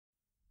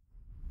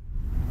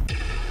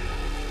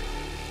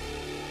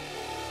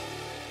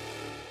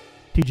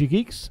TG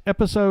Geeks,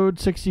 episode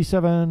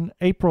 67,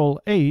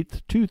 April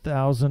 8th,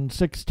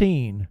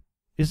 2016.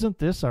 Isn't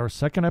this our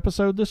second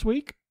episode this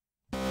week?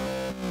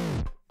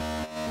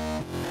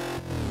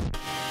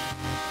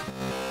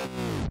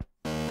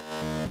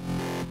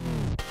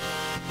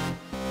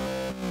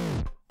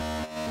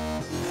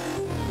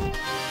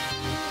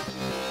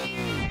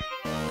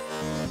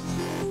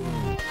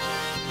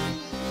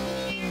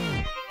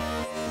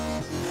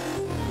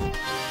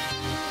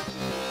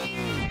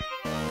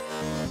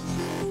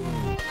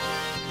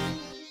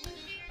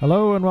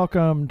 Hello and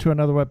welcome to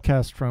another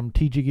webcast from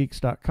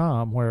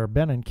tggeeks.com, where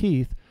Ben and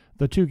Keith,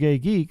 the Two Gay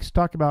Geeks,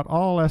 talk about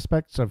all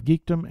aspects of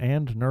geekdom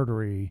and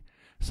nerdery.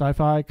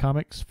 Sci-fi,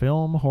 comics,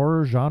 film,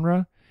 horror,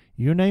 genre,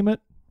 you name it,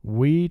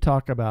 we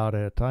talk about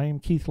it. I am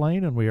Keith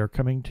Lane, and we are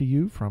coming to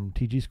you from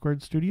TG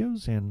Squared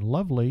Studios in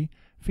lovely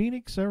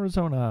Phoenix,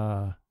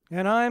 Arizona.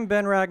 And I'm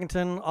Ben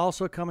Raggington,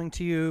 also coming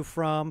to you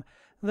from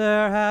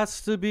There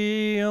Has to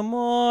Be a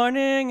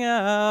Morning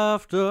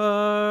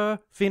After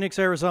Phoenix,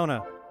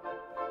 Arizona.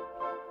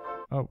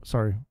 Oh,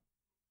 sorry.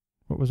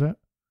 What was that?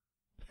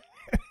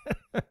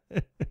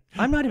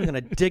 I'm not even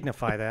going to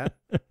dignify that.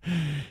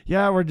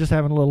 Yeah, we're just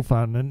having a little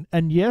fun.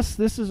 And yes,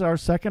 this is our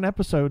second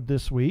episode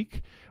this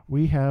week.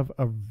 We have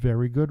a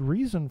very good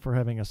reason for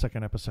having a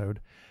second episode.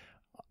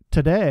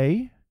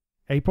 Today,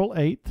 April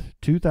 8th,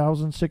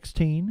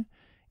 2016,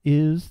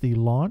 is the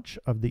launch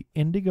of the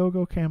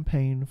Indiegogo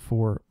campaign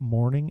for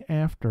Morning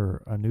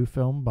After, a new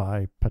film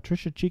by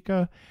Patricia,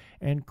 Chica,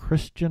 and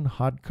Kristian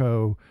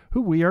Hodko,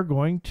 who we are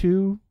going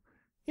to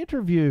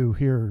interview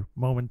here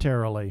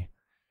momentarily.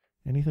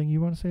 Anything you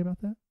want to say about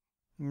that?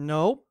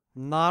 Nope,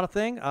 not a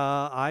thing.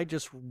 I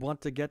just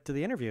want to get to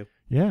the interview.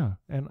 Yeah,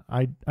 and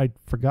I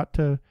forgot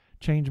to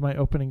change my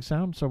opening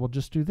sound, so we'll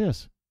just do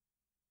this.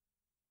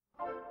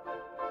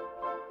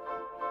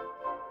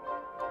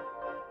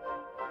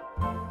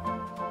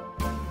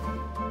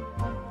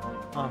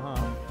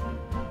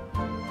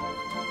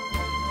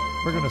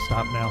 We're going to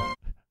stop now.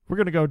 We're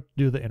going to go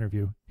do the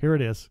interview. Here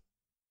it is.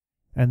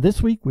 And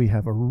this week we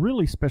have a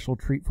really special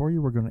treat for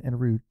you. We're going to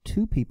interview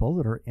two people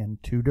that are in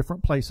two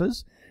different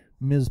places,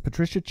 Ms.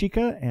 Patricia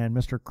Chica and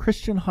Mr.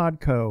 Kristian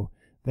Hodko.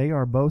 They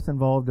are both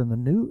involved in the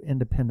new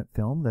independent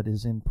film that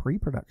is in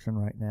pre-production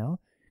right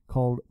now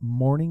called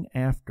Morning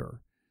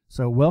After.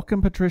 So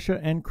welcome, Patricia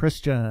and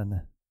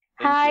Kristian.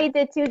 Hi,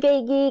 the Two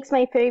Gay Geeks,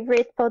 my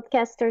favorite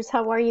podcasters.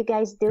 How are you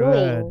guys doing?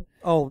 Good.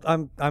 Oh,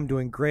 I'm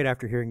doing great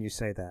after hearing you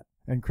say that.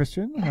 And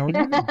Kristian, how are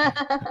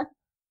you?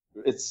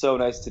 It's so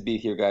nice to be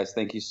here, guys.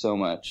 Thank you so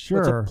much. Sure.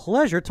 It's a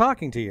pleasure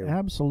talking to you.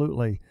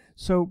 Absolutely.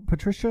 So,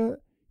 Patricia,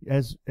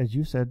 as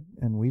you said,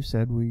 and we've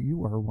said,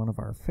 you are one of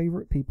our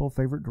favorite people,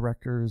 favorite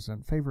directors,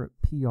 and favorite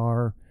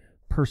PR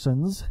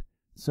persons.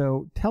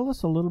 So tell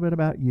us a little bit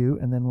about you,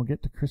 and then we'll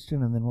get to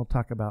Kristian, and then we'll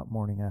talk about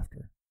Morning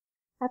After.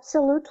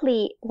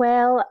 Absolutely.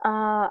 Well,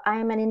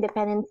 I'm an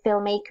independent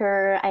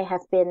filmmaker. I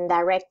have been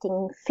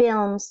directing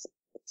films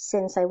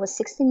since I was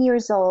 16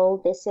 years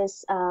old. This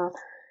is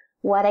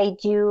what I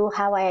do,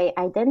 how I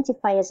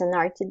identify as an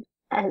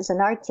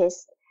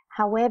artist.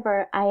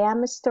 However, I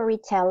am a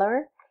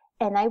storyteller,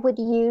 and I would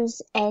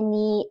use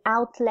any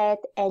outlet,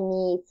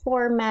 any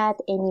format,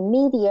 any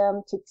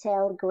medium to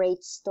tell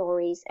great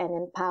stories and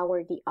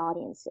empower the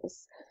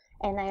audiences.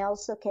 And I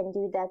also can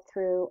do that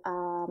through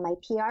my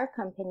PR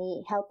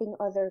company, helping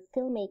other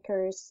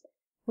filmmakers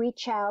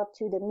reach out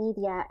to the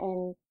media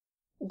and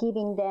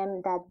giving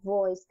them that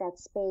voice, that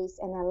space,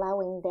 and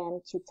allowing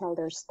them to tell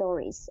their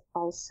stories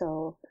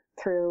also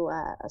through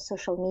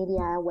social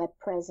media, web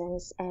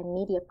presence, and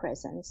media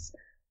presence.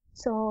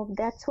 So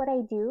that's what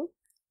I do.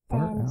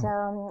 And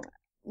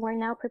we're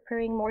now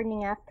preparing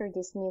Morning After,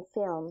 this new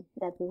film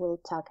that we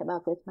will talk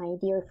about with my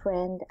dear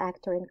friend,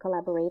 actor and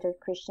collaborator,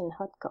 Kristian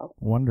Hodko.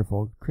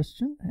 Wonderful.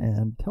 Kristian,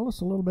 and tell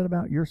us a little bit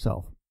about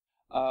yourself.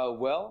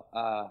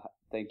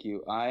 Thank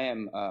you. I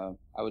am,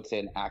 I would say,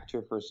 an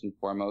actor first and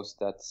foremost.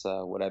 That's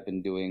what I've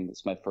been doing.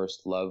 It's my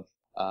first love.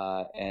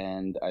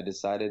 And I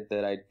decided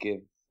that I'd give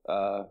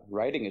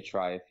writing a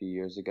try a few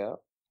years ago.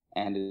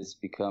 And it's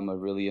become a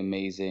really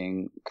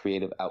amazing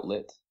creative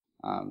outlet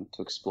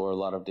to explore a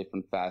lot of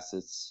different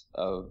facets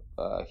of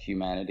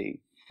humanity.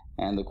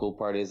 And the cool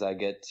part is I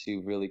get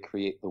to really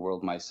create the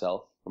world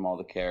myself from all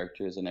the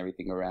characters and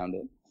everything around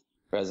it.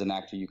 As an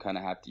actor, you kind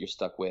of you're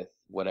stuck with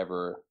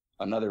whatever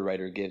another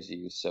writer gives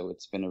you. So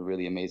it's been a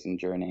really amazing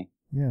journey.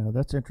 Yeah,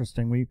 that's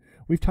interesting.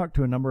 We've talked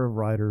to a number of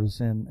writers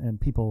and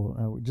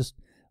people. Just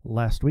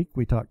last week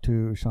we talked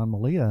to Sean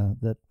Malia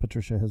that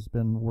Patricia has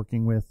been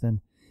working with, and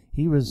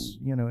he was,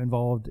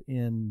 involved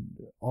in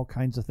all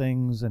kinds of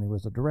things, and he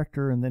was a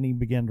director, and then he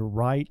began to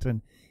write,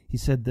 and he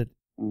said that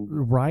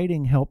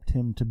writing helped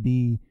him to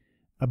be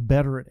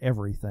better at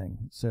everything.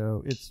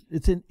 So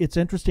it's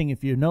interesting.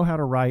 If you know how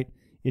to write,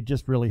 it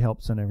just really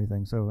helps in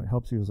everything. So it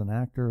helps you as an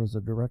actor, as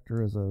a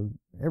director, as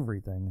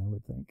everything, I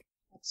would think.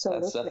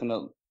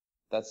 Absolutely.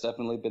 That's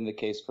definitely been the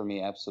case for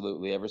me.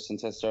 Absolutely. Ever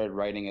since I started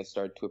writing, I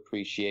started to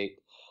appreciate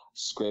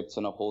scripts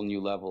on a whole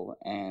new level.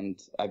 And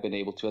I've been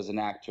able to, as an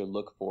actor,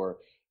 look for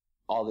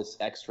all this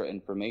extra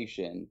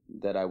information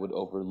that I would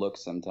overlook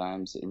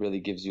sometimes. It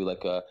really gives you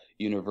like a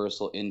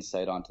universal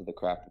insight onto the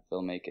craft of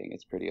filmmaking.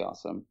 It's pretty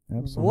awesome.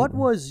 Absolutely. What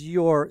was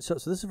your so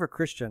this is for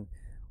Kristian.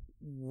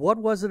 What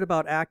was it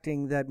about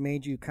acting that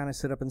made you kind of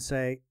sit up and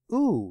say,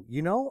 "Ooh,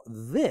 you know,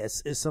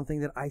 this is something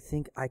that I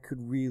think I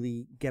could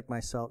really get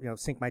myself,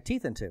 sink my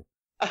teeth into"?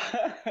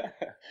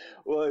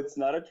 Well, it's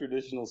not a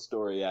traditional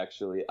story,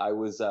 actually. I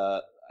was,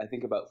 I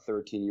think, about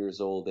 13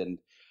 years old, and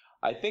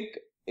I think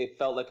it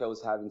felt like I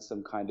was having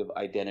some kind of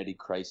identity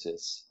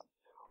crisis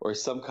or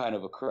some kind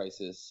of a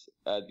crisis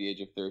at the age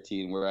of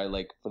 13, where I,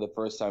 like, for the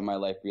first time in my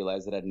life,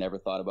 realized that I'd never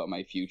thought about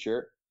my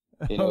future.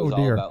 You know, it was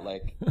all about,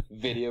 like,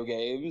 video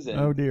games. And,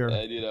 oh, dear.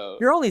 And, you know,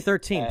 You're only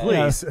 13,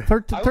 please. Yeah,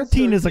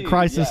 13 is a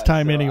crisis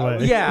time so anyway. I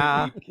was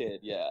Yeah. a kid,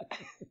 yeah.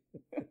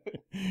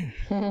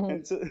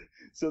 And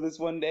so this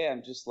one day,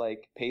 I'm just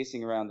like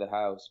pacing around the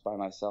house by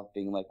myself,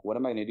 being like, what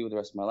am I going to do with the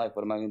rest of my life?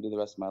 What am I going to do the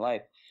rest of my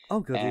life?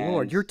 Oh, good And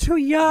Lord. You're too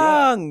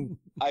young.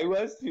 Yeah, I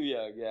was too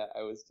young. Yeah,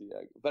 I was too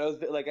young. But I was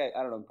like,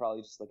 I don't know,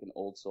 probably just like an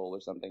old soul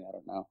or something. I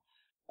don't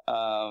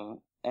know.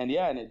 And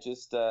it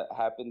just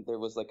happened. There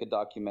was like a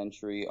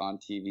documentary on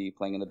TV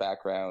playing in the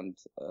background.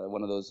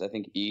 One of those, I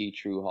think,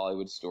 true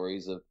Hollywood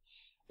stories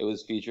it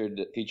was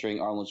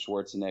featuring Arnold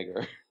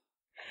Schwarzenegger.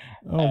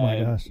 Oh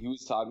my gosh. He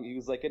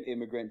was like an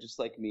immigrant just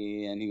like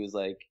me, and he was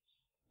like,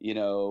 you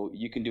know,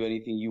 you can do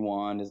anything you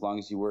want as long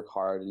as you work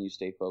hard and you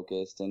stay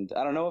focused. And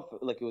I don't know if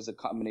like it was a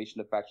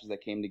combination of factors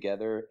that came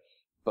together,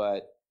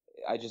 but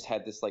I just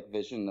had this like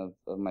vision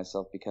of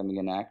myself becoming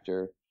an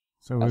actor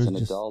as an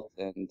adult,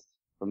 and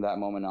from that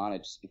moment on, it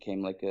just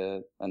became like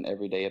an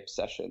everyday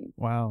obsession.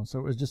 Wow. So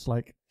it was just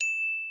like,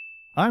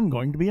 I'm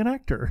going to be an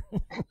actor.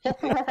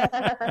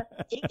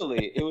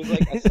 Totally. It was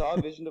like I saw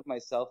a vision of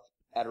myself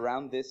at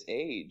around this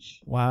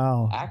age.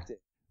 Wow. Acting.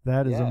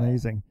 That is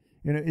amazing.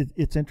 You know,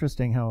 it's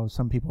interesting how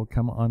some people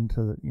come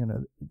onto,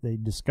 they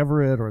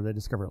discover it, or they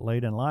discover it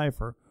late in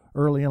life or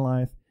early in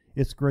life.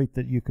 It's great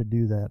that you could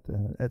do that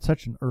at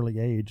such an early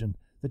age, and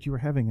that you were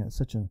having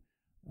such an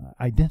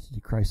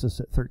identity crisis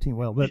at 13.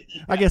 Well, but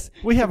I guess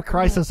we have a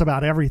crisis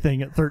about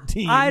everything at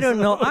 13. I don't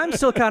know. I'm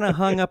still kind of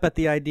hung up at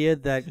the idea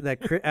that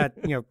at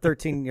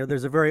 13,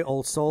 there's a very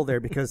old soul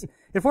there, because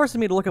it forces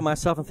me to look at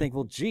myself and think,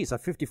 well, geez,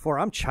 at 54,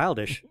 I'm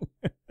childish.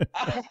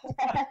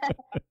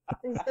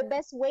 It's the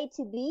best way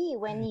to be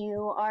when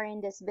you are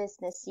in this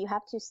business. You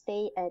have to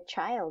stay a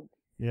child.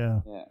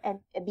 Yeah. And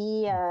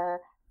be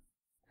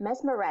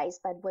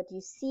mesmerized by what you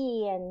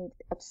see and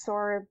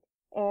absorb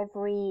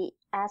every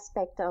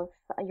aspect of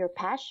your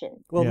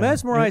passion. Well,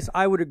 mesmerized,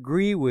 I would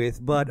agree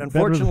with, but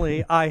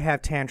unfortunately, I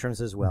have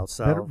tantrums as well.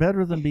 So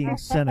better than being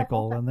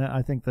cynical, and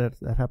I think that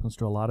happens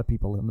to a lot of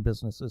people in the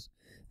businesses.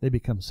 They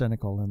become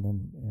cynical, and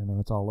then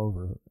it's all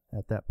over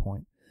at that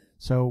point.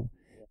 So,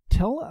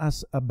 tell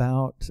us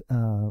about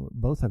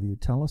both of you.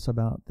 Tell us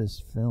about this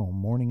film,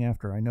 Morning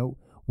After. I know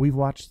we've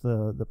watched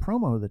the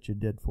promo that you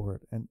did for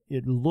it, and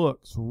it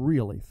looks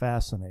really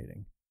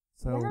fascinating.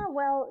 So, yeah,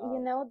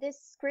 well, this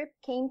script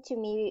came to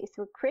me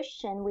through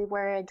Kristian. We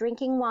were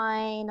drinking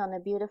wine on a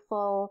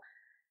beautiful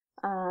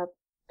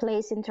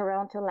place in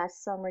Toronto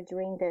last summer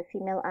during the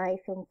Female Eye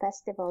Film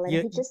Festival. And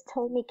he just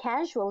told me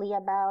casually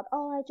about,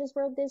 I just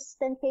wrote this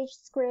 10-page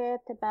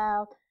script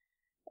about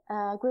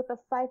a group of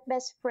 5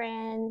 best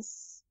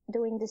friends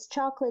doing this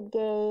chocolate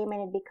game,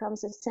 and it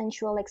becomes a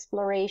sensual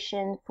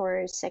exploration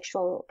for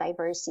sexual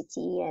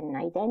diversity and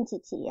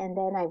identity. And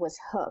then I was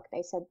hooked.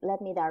 I said,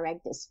 let me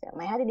direct this film.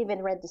 I hadn't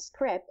even read the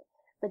script,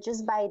 but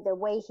just by the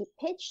way he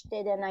pitched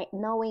it, and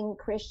knowing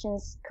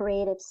Kristian's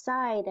creative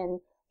side and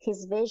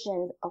his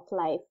vision of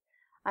life,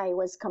 I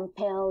was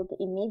compelled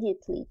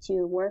immediately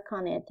to work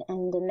on it.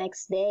 And the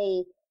next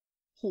day,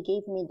 he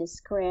gave me the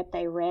script.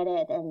 I read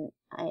it, and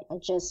I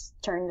just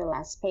turned the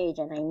last page,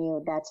 and I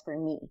knew that's for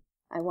me.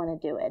 I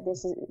want to do it.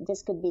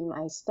 This could be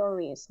my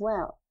story as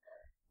well.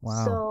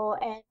 Wow. So,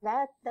 and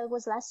that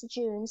was last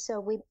June.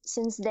 So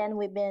since then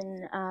we've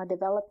been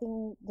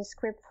developing the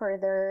script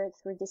further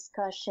through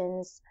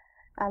discussions,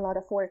 a lot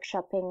of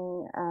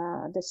workshopping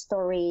the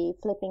story,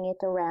 flipping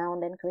it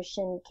around, and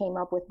Kristian came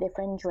up with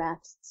different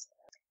drafts.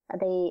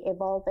 They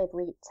evolve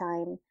every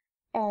time.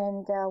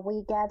 And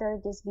we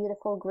gathered this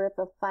beautiful group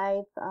of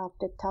 5 of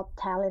the top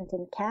talent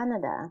in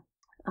Canada.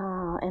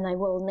 And I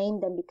will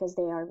name them because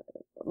they are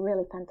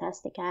really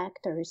fantastic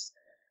actors.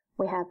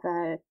 We have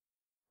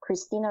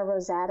Christina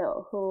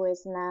Rosado, who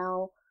is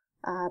now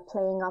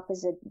playing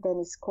opposite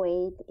Dennis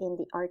Quaid in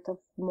The Art of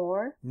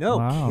More.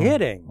 No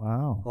kidding.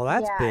 Wow. Well,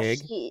 that's big.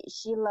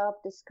 She loved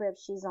the script.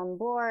 She's on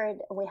board.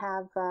 We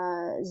have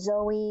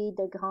Zoe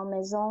de Grand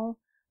Maison,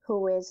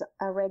 who is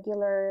a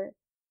regular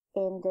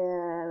in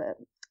the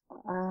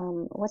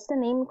what's the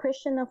name,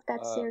 Kristian, of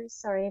that series?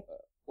 Sorry.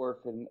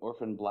 Orphan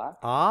Black.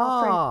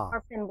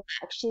 Orphan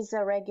Black. She's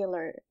a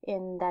regular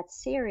in that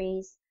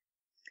series.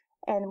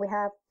 And we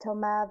have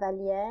Thomas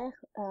Valliere,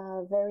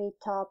 a very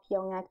top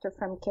young actor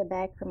from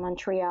Quebec, from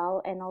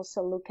Montreal, and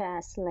also Luca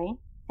Asselin.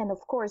 And of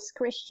course,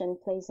 Kristian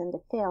plays in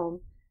the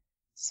film.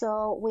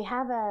 So we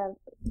have a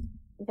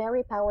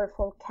very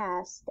powerful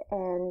cast,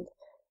 and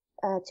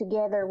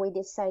together we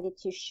decided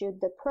to shoot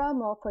the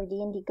promo for the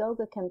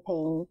Indiegogo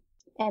campaign.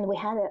 And we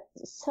had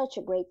such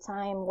a great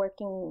time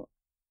working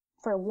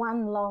for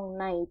one long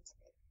night,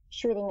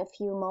 shooting a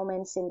few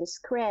moments in the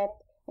script,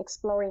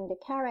 exploring the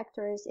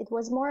characters. It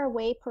was more a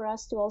way for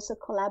us to also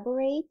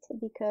collaborate,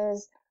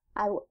 because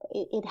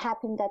it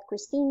happened that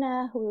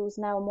Christina, who's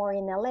now more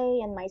in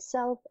LA, and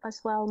myself as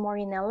well, more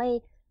in LA,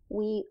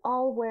 we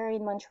all were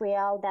in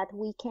Montreal that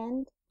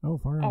weekend. Oh,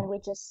 far out. And we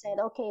just said,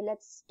 okay,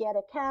 let's get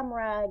a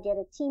camera, get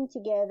a team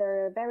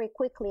together. Very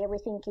quickly,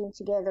 everything came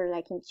together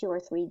like in 2 or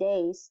 3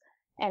 days,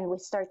 and we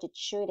started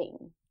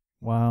shooting.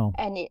 Wow.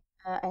 And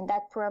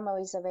that promo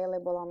is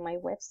available on my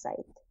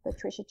website,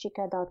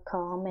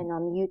 patriciachica.com, and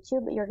on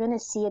YouTube. You're going to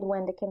see it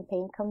when the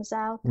campaign comes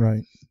out.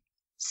 Right.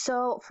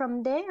 So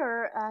from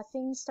there,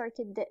 things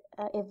started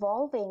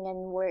evolving,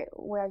 and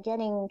we're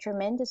getting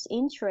tremendous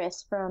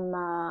interest from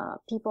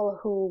people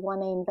who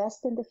want to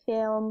invest in the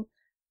film.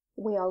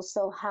 We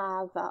also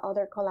have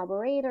other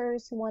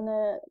collaborators who want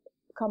to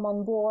come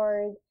on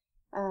board.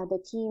 The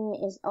team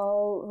is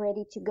all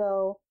ready to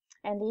go.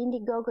 And the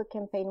Indiegogo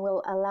campaign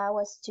will allow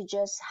us to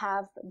just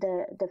have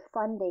the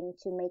funding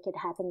to make it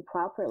happen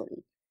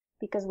properly,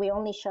 because we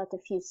only shot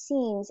a few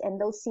scenes, and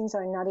those scenes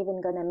are not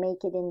even going to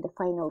make it in the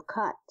final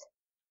cut,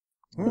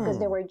 because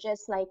they were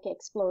just like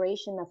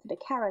exploration of the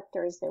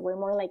characters. They were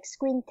more like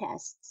screen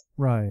tests.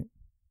 Right.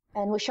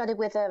 And we shot it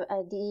with a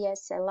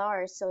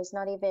DSLR, so it's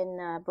not even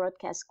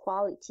broadcast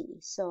quality.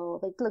 So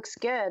it looks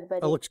good, but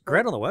it looks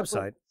great on the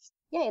website.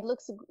 Yeah, it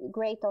looks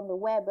great on the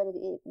web, but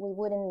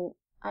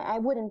I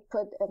wouldn't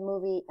put a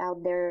movie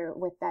out there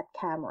with that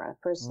camera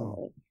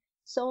personally.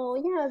 So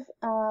yeah,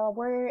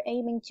 we're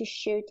aiming to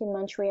shoot in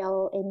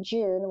Montreal in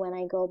June when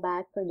I go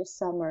back for the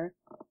summer.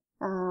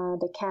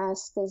 The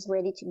cast is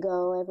ready to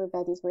go.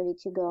 Everybody's ready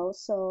to go.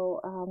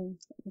 So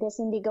this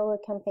Indiegogo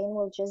campaign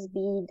will just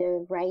be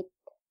the right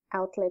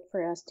outlet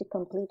for us to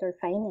complete our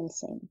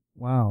financing.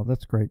 Wow,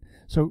 that's great.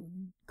 So,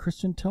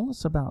 Kristian, tell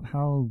us about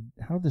how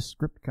this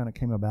script kind of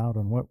came about,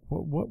 and what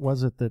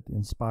was it that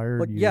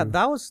inspired you? Yeah,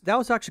 that was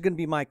actually going to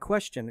be my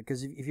question,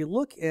 because if you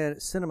look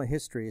at cinema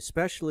history,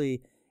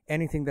 especially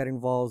anything that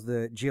involves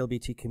the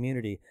GLBT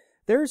community,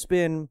 there's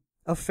been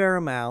a fair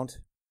amount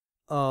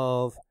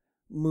of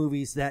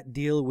movies that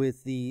deal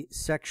with the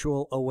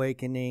sexual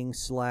awakening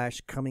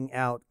 / coming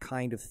out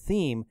kind of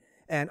theme.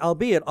 And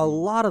albeit a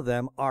lot of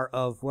them are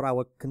of what I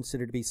would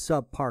consider to be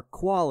subpar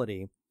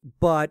quality,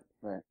 but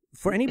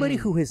for anybody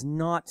who has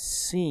not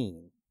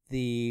seen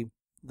the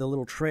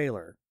little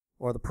trailer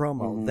or the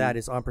promo that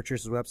is on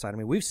Patricia's website, I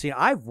mean,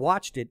 I've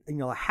watched it,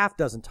 a half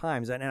dozen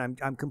times, and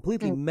I'm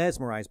completely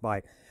mesmerized by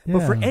it. Yeah.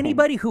 But for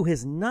anybody who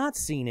has not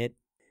seen it,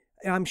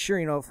 I'm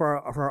sure, for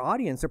our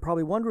audience, they're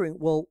probably wondering,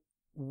 well,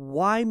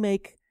 why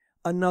make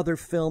another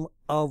film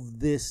of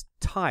this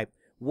type?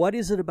 What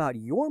is it about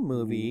your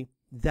movie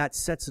that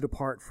sets it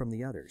apart from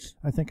the others?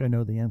 I think I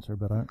know the answer,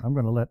 but I'm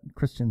going to let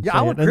Kristian say it,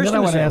 and then I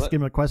want to ask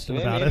him a question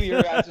about it. Maybe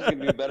your answer's going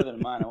to be better than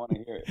mine. I want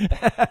to hear it.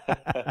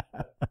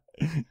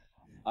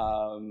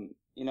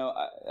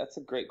 That's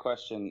a great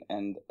question,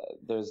 and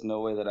there's no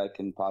way that I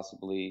can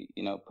possibly,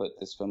 put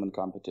this film in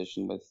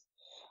competition with,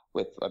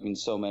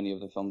 so many of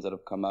the films that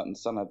have come out, and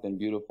some have been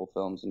beautiful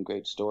films and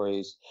great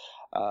stories.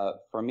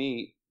 For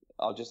me,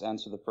 I'll just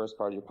answer the first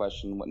part of your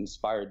question. What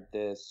inspired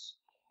this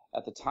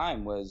at the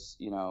time was,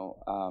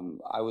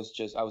 I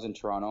was in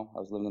Toronto. I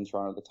was living in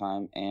Toronto at the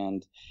time,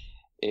 and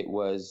it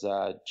was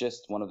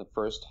just one of the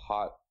first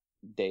hot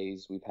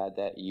days we've had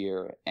that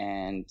year,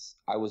 and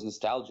I was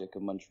nostalgic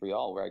of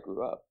Montreal, where I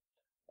grew up,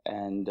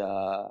 and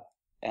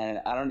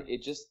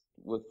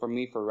for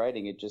me, for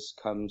writing, it just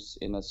comes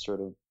in a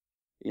sort of,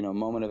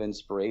 moment of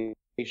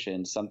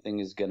inspiration. Something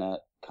is gonna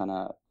kind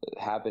of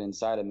happen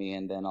inside of me,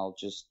 and then I'll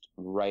just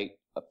write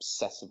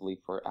obsessively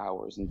for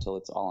hours until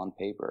it's all on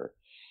paper.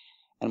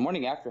 And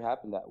Morning After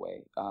happened that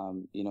way.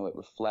 It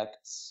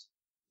reflects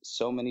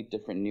so many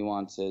different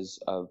nuances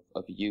of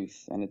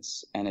youth, and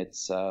it's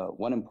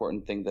one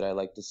important thing that I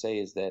like to say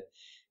is that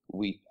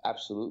we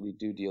absolutely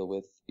do deal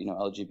with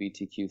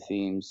LGBTQ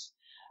themes,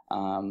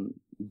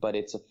 but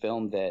it's a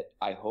film that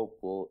I hope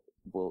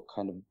will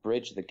kind of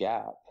bridge the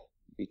gap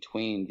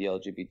between the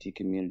LGBT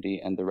community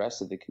and the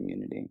rest of the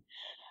community.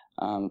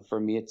 For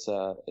me, it's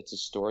a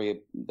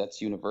story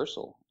that's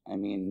universal. I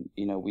mean,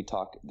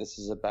 this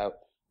is about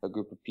a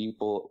group of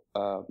people,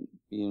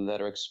 that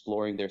are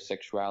exploring their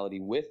sexuality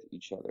with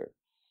each other.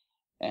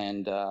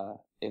 And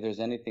if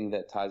there's anything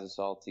that ties us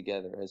all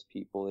together as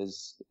people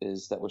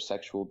is that we're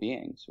sexual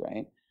beings,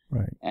 right?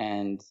 Right.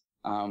 And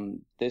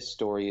this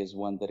story is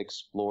one that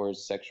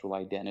explores sexual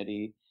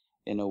identity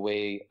in a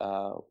way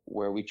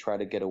where we try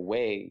to get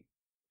away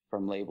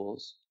from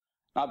labels,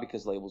 not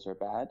because labels are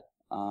bad,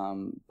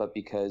 but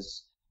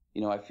because,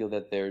 I feel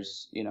that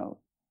there's,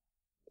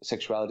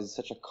 sexuality is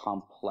such a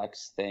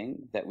complex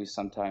thing that we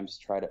sometimes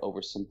try to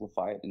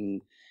oversimplify it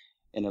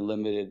in a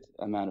limited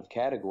amount of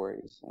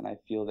categories. And I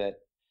feel that,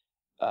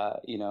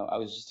 I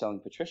was just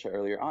telling Patricia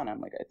earlier on, I'm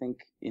like, I think,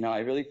 I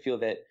really feel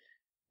that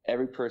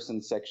every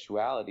person's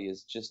sexuality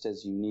is just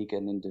as unique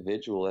and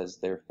individual as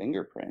their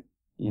fingerprint.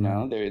 You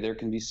know, there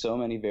can be so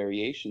many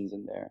variations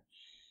in there.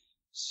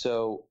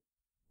 So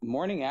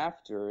Morning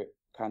After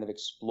kind of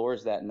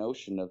explores that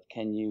notion of,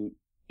 can you,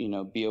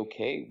 be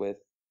okay with,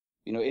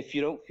 if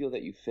you don't feel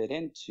that you fit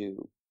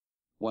into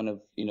one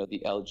of,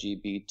 the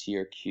LGBT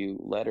or Q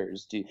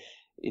letters,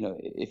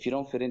 if you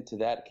don't fit into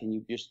that, can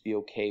you just be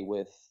okay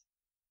with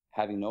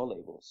having no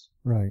labels?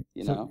 Right.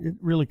 So it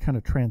really kind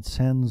of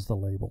transcends the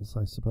labels,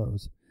 I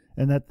suppose.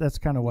 And that's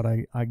kind of what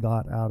I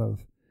got out of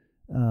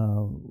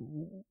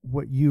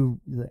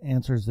the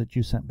answers that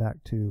you sent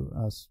back to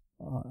us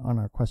on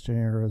our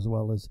questionnaire, as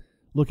well as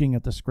looking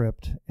at the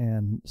script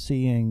and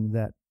seeing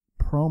that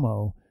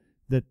promo,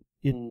 that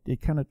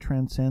it kind of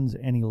transcends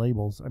any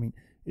labels. I mean,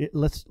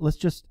 let's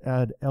just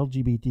add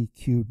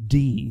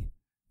LGBTQD.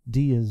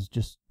 D is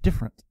just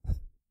different.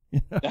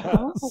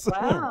 Oh,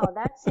 wow,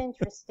 that's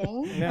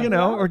interesting.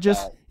 Or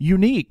just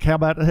unique. How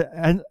about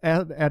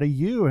add a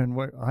U, and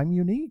I'm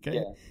unique?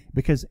 Yeah.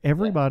 Because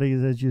everybody,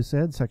 as you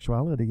said,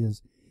 sexuality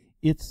is,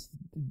 it's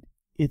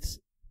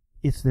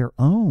their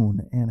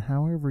own, and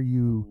however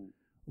you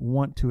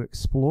want to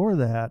explore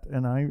that.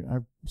 And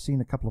I've seen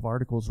a couple of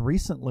articles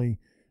recently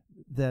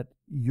that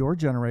your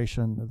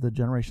generation, the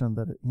generation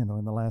that, in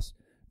the last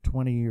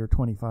 20 or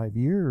 25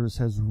 years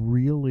has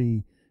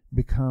really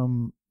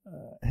become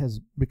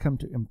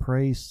to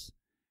embrace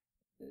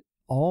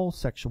all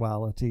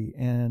sexuality,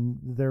 and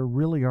there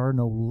really are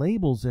no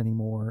labels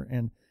anymore.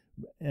 And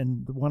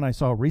the one I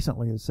saw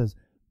recently, it says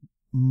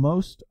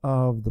most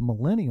of the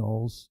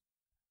millennials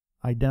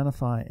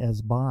identify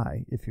as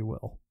bi, if you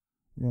will.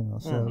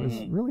 So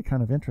it's really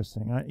kind of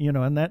interesting.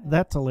 And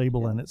that's a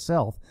label in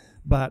itself.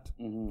 But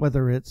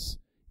whether it's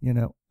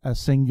a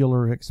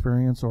singular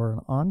experience or an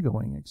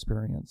ongoing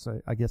experience,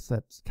 I guess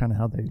that's kind of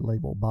how they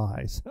label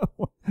bi. So,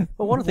 well,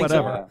 one of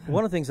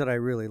the things that I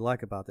really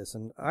like about this,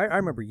 and I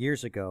remember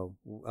years ago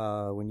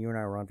when you and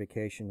I were on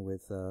vacation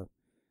with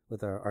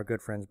our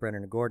good friends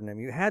Brendan and Gordon, and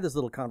you had this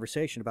little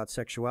conversation about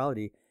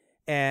sexuality,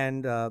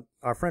 and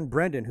our friend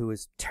Brendan, who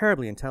is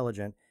terribly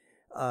intelligent,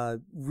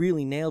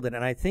 really nailed it.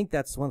 And I think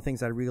that's one of the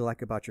things I really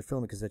like about your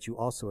film, because that you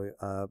also,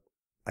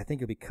 I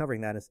think you'll be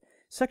covering that, is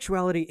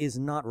sexuality is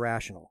not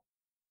rational.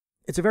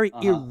 It's a very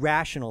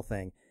irrational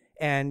thing.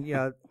 And,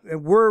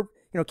 we're,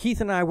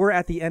 Keith and I, we're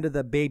at the end of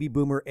the baby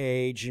boomer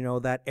age,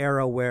 that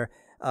era where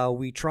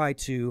we try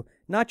to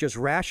not just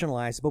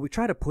rationalize, but we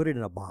try to put it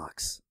in a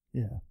box.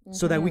 Yeah.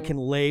 So that we can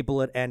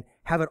label it and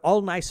have it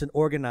all nice and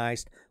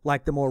organized,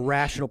 like the more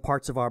rational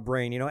parts of our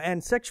brain,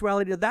 and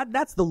sexuality,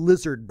 that's the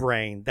lizard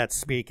brain that's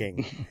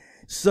speaking.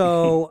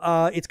 So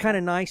it's kind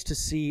of nice to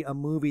see a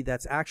movie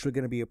that's actually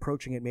going to be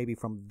approaching it maybe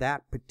from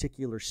that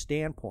particular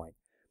standpoint.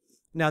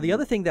 Now, the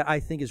other thing that I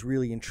think is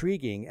really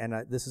intriguing, and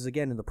this is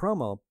again in the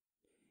promo,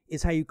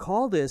 is how you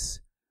call this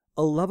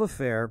a love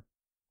affair,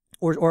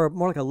 or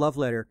more like a love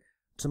letter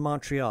to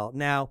Montreal.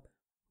 Now,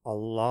 a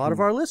lot of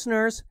our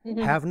listeners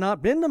have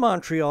not been to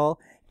Montreal,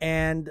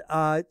 and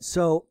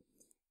so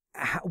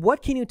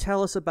what can you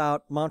tell us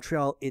about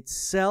Montreal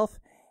itself,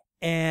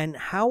 and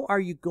how are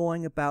you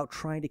going about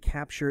trying to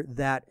capture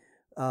that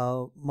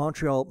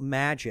Montreal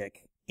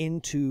magic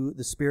into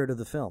the spirit of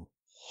the film?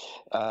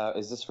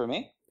 Is this for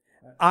me?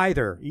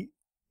 Either.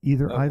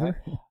 Either.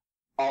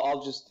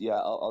 I'll just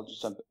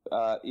jump.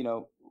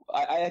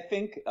 I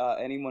think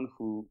anyone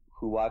who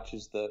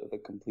watches the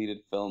completed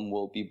film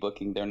will be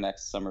booking their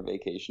next summer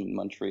vacation in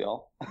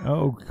Montreal.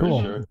 Oh,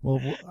 cool. Sure.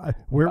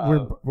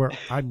 Well,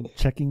 I'm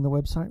checking the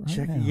website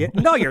right now. Yeah.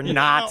 No, you're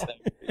not.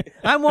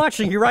 I'm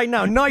watching you right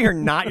now. No, you're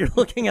not. You're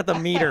looking at the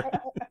meter.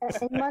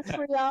 In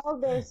Montreal,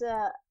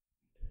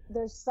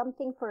 there's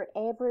something for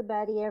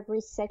everybody, every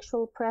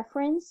sexual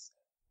preference,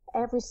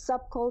 every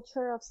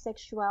subculture of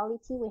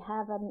sexuality. We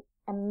have an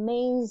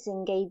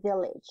amazing gay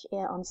village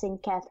on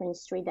St. Catherine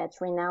Street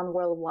that's renowned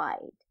worldwide.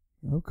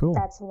 Oh, cool.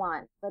 That's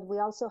one. But we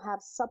also have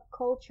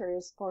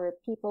subcultures for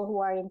people who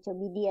are into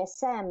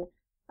BDSM,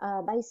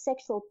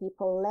 bisexual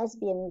people,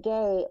 lesbian,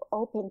 gay,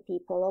 open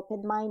people,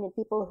 open-minded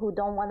people who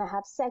don't want to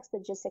have sex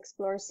but just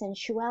explore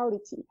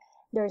sensuality.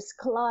 There's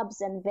clubs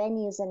and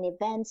venues and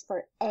events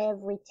for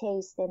every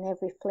taste and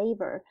every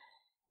flavor.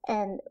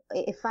 And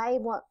if I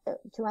want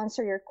to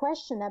answer your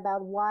question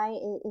about why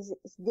is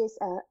this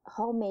a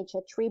homage,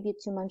 a tribute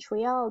to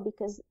Montreal,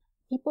 because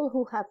people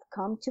who have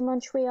come to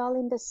Montreal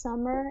in the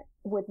summer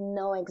would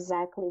know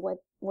exactly what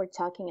we're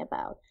talking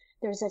about.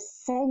 There's a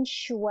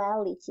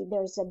sensuality,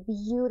 there's a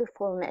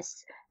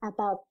beautifulness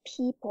about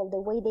people,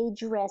 the way they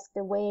dress,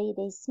 the way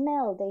they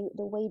smell,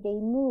 the way they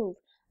move,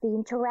 the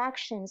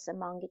interactions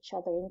among each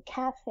other in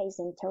cafes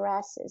and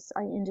terraces,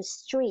 in the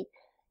street.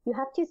 You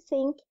have to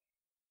think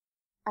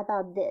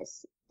about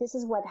this. This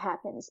is what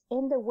happens.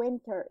 In the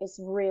winter, it's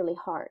really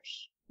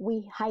harsh.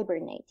 We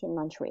hibernate in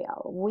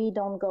Montreal. We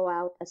don't go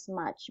out as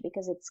much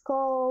because it's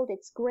cold,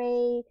 it's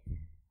gray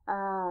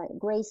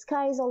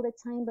skies all the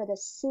time. But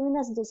as soon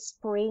as the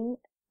spring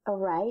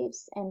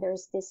arrives and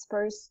there's this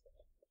first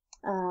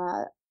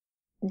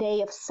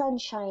day of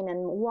sunshine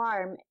and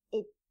warm,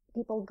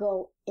 people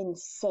go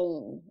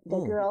insane. The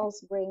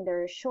girls bring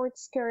their short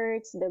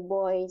skirts, the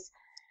boys,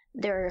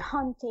 they're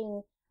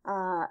hunting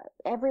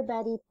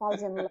Everybody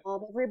falls in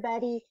love.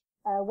 Everybody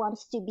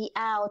wants to be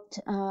out,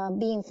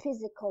 being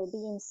physical,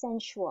 being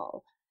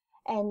sensual.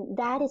 And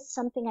that is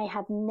something I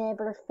have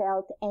never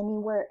felt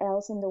anywhere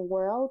else in the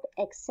world,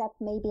 except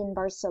maybe in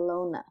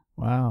Barcelona.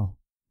 Wow.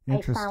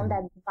 Interesting. I found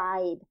that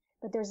vibe.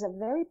 But there's a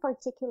very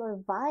particular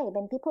vibe,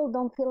 and people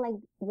don't feel like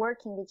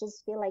working. They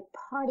just feel like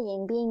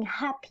partying, being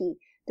happy.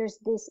 There's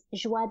this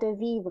joie de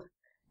vivre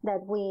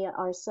that we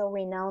are so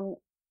renowned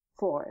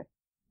for.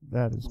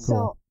 That is cool.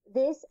 So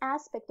this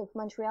aspect of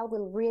Montreal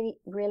will really,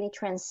 really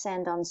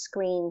transcend on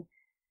screen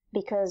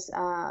because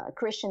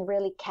Kristian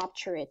really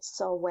captured it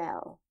so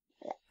well.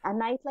 A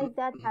night like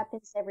that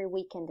happens every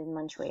weekend in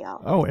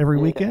Montreal. Oh, every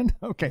weekend?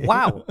 Okay.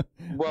 Wow.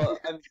 Well,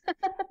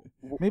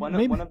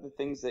 one of the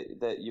things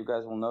that you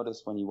guys will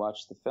notice when you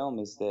watch the film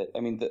is that, I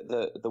mean,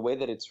 the way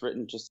that it's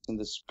written just in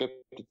the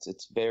script,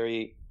 it's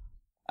very,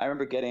 I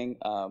remember getting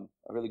a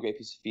really great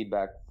piece of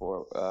feedback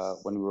for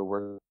when we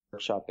were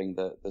workshopping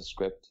the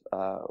script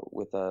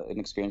with an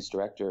experienced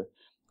director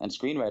and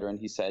screenwriter,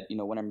 and he said, you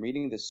know, when I'm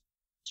reading this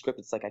script,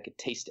 it's like I could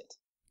taste it.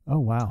 Oh,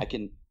 wow.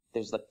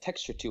 There's like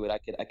texture to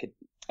it.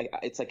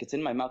 It's like it's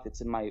in my mouth,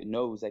 it's in my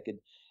nose.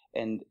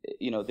 And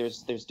you know,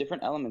 there's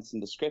different elements in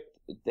the script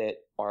that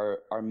are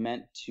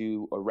meant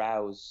to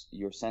arouse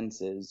your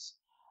senses.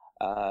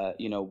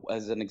 You know,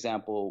 as an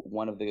example,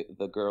 one of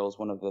the girls,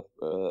 one of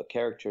the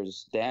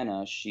characters,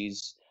 Dana,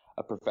 she's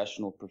a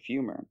professional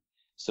perfumer,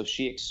 so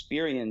she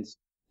experiences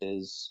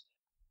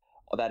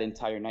that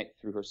entire night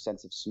through her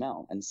sense of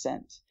smell and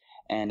scent.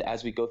 And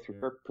as we go through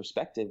her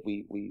perspective,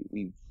 we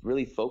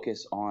really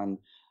focus on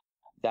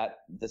that,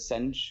 the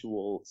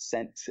sensual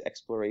scent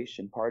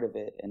exploration part of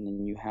it. And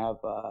then you have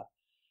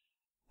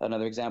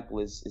another example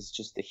is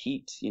just the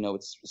heat. You know,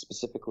 it's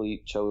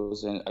specifically I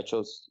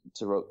chose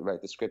to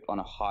write the script on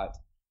a hot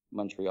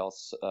Montreal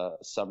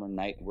summer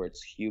night where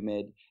it's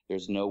humid,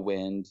 there's no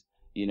wind,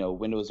 you know,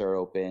 windows are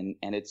open,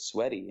 and it's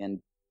sweaty,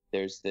 and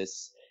there's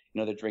this,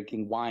 you know, they're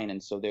drinking wine,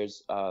 and so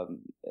there's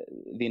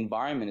the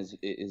environment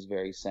is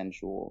very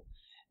sensual.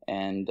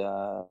 And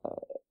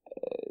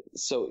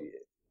so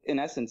in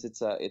essence,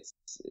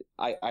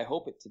 I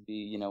hope it to be,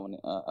 you know,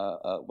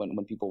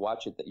 when people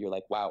watch it, that you're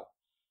like, wow,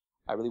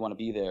 I really want to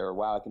be there, or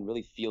wow, I can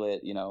really feel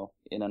it, you know,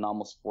 in an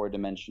almost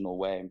 4-dimensional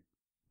way.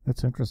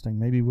 That's interesting.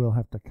 Maybe we'll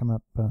have to come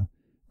up to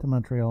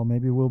Montreal.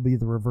 Maybe we'll be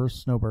the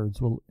reverse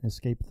snowbirds. We'll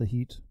escape the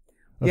heat.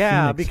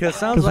 Yeah, Phoenix. because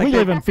sounds like we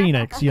live in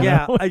Phoenix, you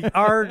know.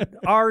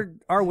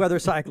 our weather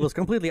cycle is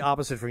completely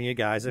opposite from you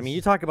guys. I mean,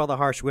 you talk about the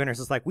harsh winters.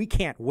 It's like we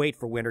can't wait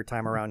for winter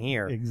time around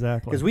here.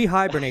 Exactly. Because we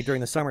hibernate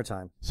during the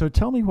summertime. So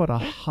tell me what a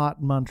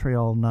hot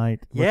Montreal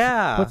night.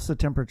 What's the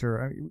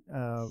temperature?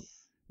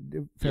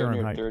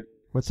 Fahrenheit.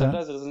 What's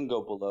Sometimes that? It doesn't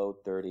go below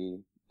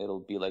 30.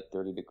 It'll be like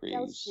 30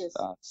 degrees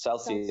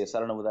Celsius. I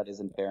don't know what that is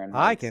in Fahrenheit.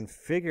 I can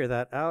figure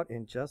that out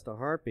in just a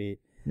heartbeat.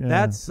 Yeah.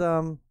 That's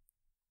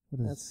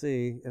let's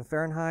see, in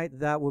Fahrenheit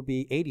that would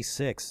be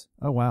 86.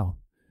 Oh wow!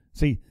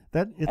 See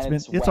that it's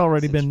wet,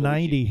 already so been it's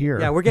really 90 cheap. here.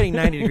 Yeah, we're getting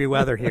 90-degree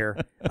weather here.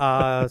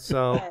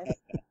 So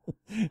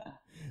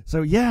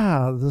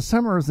yeah, the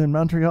summers in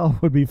Montreal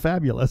would be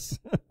fabulous.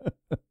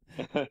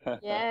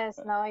 Yes,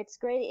 no, it's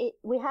great.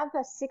 We have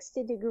a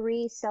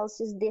 60-degree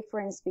Celsius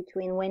difference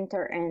between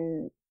winter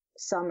and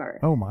summer.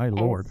 Oh my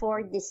Lord! And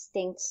 4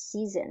 distinct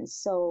seasons.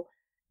 So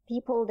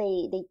people,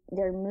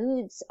 their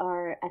moods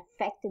are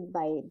affected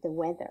by the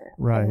weather.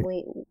 Right.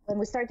 And when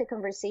we start a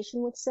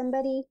conversation with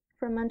somebody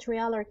from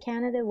Montreal or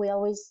Canada, we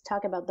always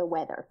talk about the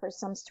weather for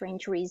some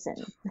strange reason.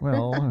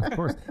 Well, of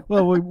course.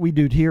 Well, we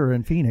do here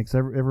in Phoenix.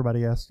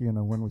 Everybody asks, you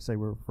know, when we say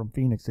we're from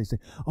Phoenix, they say,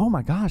 "Oh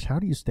my gosh, how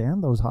do you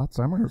stand those hot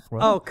summers?"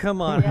 Well, oh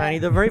come on, honey!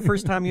 The very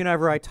first time you and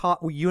I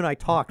talked,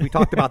 we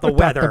talked about the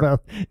weather.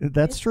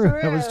 That's true.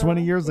 That was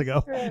 20 years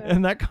ago,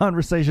 and that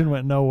conversation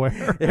went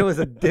nowhere.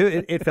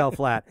 It fell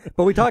flat.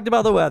 But we talked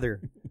about the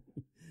weather.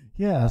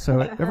 Yeah. So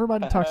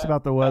everybody talks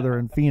about the weather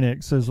in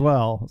Phoenix as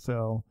well.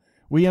 So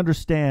we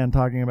understand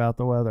talking about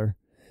the weather.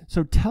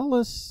 So tell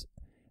us,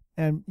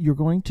 and you're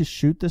going to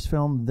shoot this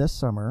film this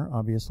summer,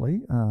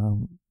 obviously.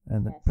 And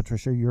Yes.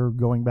 Patricia, you're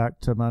going back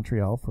to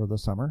Montreal for the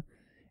summer.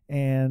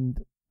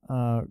 And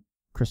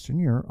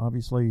Kristian, you're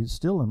obviously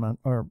still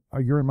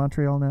are you in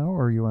Montreal now,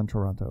 or are you in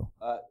Toronto?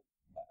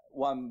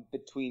 Well, I'm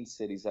between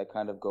cities. I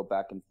kind of go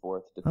back and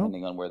forth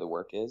depending on where the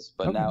work is.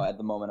 But now, at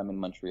the moment, I'm in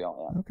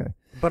Montreal. Yeah. Okay.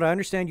 But I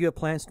understand you have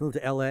plans to move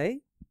to L.A.?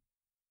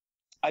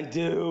 I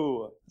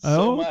do.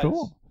 So much.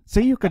 Cool.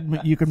 See, you could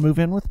move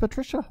in with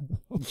Patricia.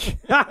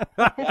 Yeah,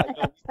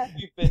 no,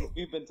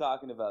 we've been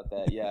talking about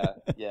that.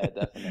 Yeah,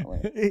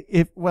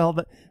 definitely.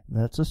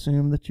 Let's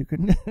assume that you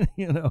can,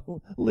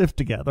 live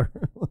together.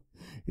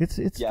 It's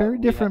very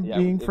different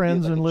being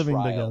friends and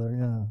living together.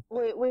 Yeah.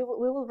 We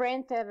will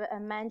rent a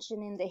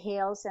mansion in the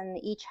hills and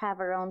each have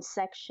our own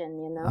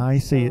section. I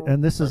see.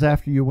 And this is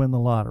after you win the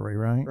lottery,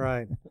 right?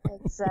 Right.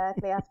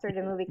 Exactly, after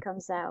the movie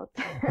comes out.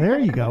 There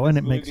you go, and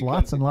it makes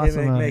lots and lots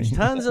of money. It makes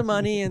tons of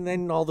money, and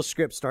then all the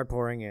scripts start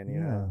pouring in.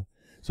 Yeah.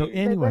 So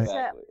anyway,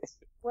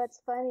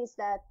 what's fun is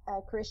that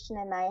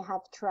Kristian and I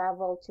have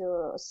traveled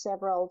to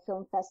several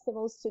film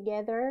festivals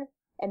together,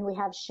 and we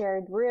have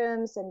shared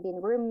rooms and been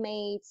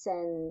roommates,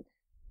 and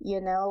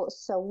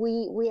so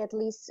we at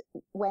least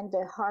went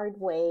the hard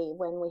way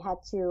when we had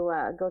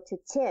to go to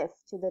TIFF,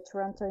 to the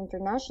Toronto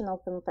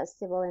International Film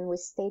Festival, and we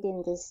stayed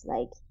in this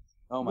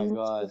oh my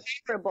god,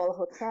 favorable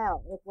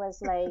hotel. It was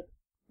like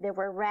there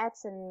were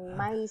rats and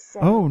mice.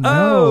 And Oh no!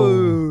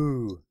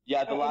 Oh,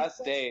 yeah. The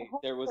last day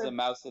there was a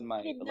mouse in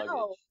my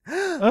luggage.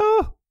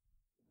 Oh,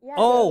 Yeah,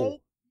 Oh. they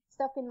ate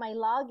stuff in my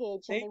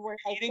luggage, and They they were were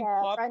like eating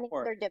running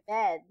popcorn. under the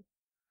bed.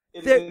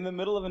 In the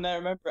middle of the night, I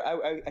remember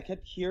I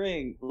kept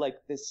hearing like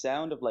this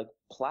sound of like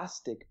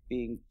plastic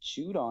being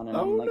chewed on, and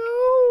I'm like,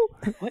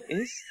 no! what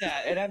is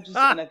that? And I'm just,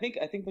 and I think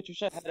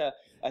Patricia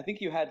I think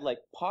you had like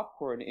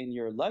popcorn in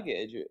your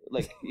luggage,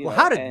 like. Well,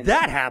 how did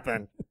that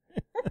happen?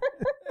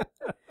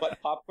 What,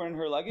 popcorn in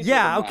her luggage?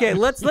 Yeah, or the okay,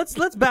 mouse?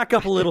 let's back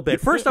up a little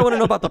bit. First, I want to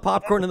know about the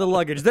popcorn in the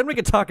luggage. Then we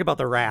can talk about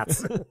the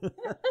rats.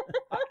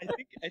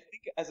 I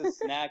think as a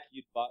snack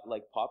you'd bought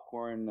like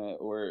popcorn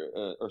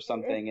or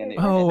something, and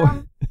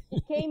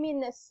It came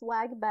in a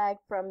swag bag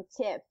from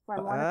TIFF,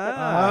 from one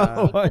Ah.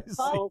 of the I see.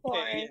 popcorn,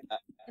 okay.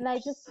 and I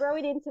just throw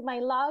it into my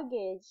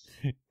luggage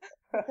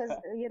because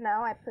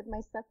I put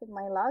my stuff in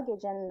my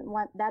luggage, and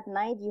that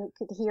night you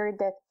could hear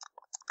the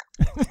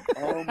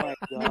Oh my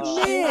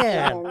god!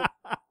 Man.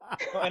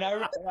 And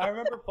I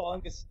remember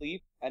falling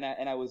asleep, and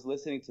I was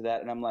listening to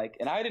that, and I'm like,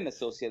 and I didn't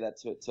associate that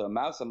to a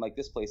mouse. I'm like,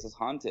 this place is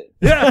haunted.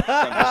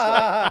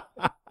 Yeah.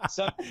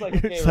 So I'm just like,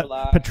 okay, So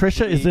relax.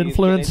 Patricia is breathe,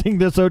 influencing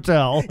this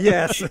hotel.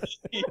 Yes.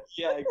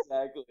 yeah,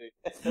 exactly.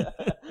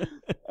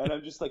 And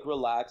I'm just like,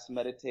 relax,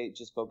 meditate,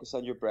 just focus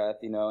on your breath,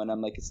 And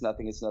I'm like, it's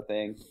nothing.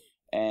 And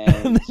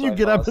And then so you I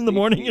get fall up in the asleep.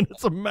 morning and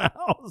it's a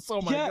mouse.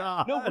 Oh my Yeah,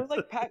 god! no, we're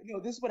like,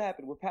 this is what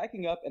happened. We're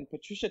packing up, and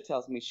Patricia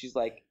tells me, she's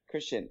like,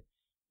 Kristian,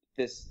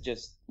 this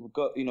just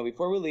go,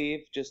 before we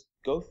leave, just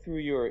go through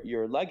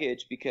your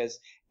luggage, because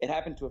it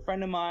happened to a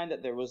friend of mine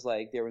that there was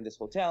like, they were in this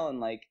hotel, and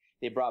like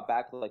they brought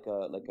back like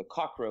a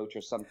cockroach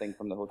or something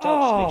from the hotel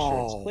just to make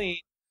sure it's clean.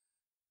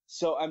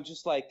 So I'm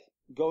just like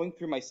going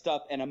through my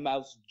stuff, and a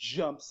mouse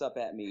jumps up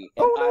at me,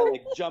 and I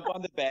like jump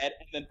on the bed,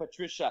 and then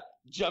Patricia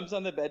jumps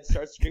on the bed,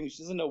 starts screaming.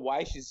 She doesn't know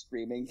why she's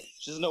screaming.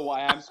 She doesn't know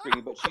why I'm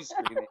screaming, but she's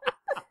screaming.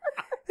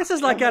 This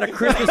is like at a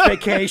Christmas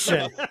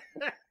vacation.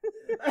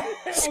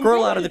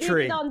 Squirrel out of the He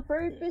tree. did it on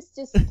purpose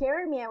to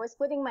scare me. I was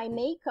putting my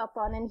makeup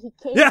on, and he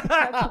came to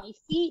touch my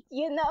feet,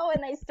 and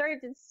I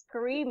started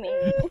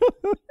screaming.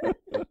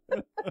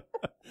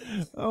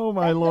 Oh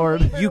my That's the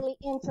lord! Waverly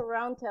in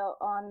Toronto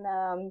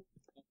on.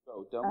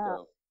 Don't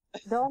go.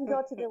 Don't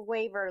go to the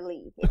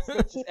Waverly. It's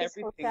the cheapest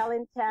Everything. hotel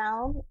in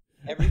town.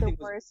 Everything the was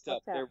worst booked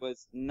up. hotel. There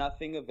was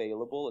nothing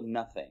available,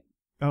 nothing.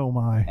 Oh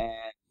my!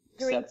 And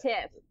During except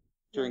TIFF.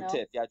 during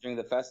TIFF, yeah, during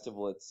the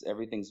festival,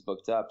 everything's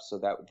booked up. So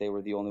that they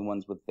were the only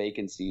ones with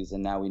vacancies,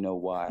 and now we know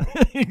why.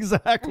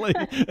 Exactly.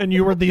 And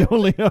you were the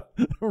only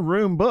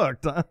room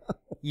booked. Huh?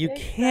 You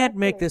can't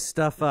make this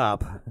stuff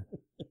up.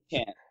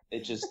 Can't.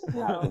 It just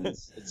No.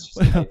 happens. It's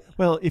just life.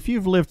 Well, if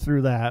you've lived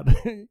through that,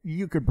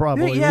 you could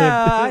probably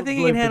Yeah, live. I think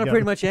you live can handle together.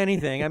 pretty much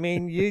anything. I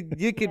mean,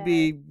 you could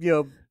be,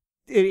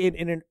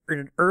 in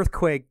an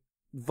earthquake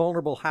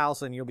vulnerable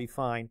house, and you'll be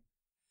fine.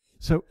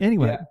 So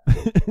anyway,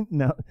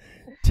 now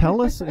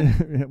tell us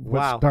what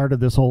Wow. started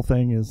this whole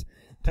thing is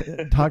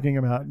talking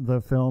about the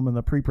film and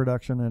the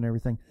pre-production and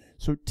everything.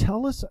 So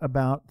tell us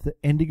about the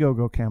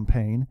Indiegogo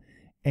campaign,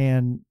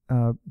 and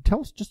tell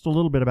us just a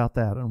little bit about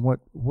that, and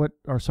what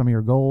are some of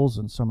your goals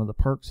and some of the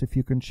perks, if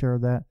you can share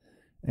that,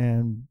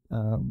 and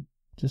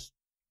just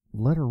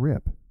let her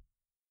rip.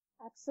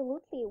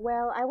 Absolutely.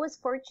 Well, I was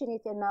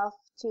fortunate enough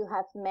to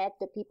have met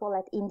the people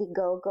at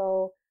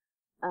Indiegogo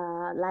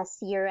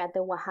last year at the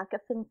Oaxaca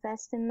Film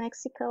Fest in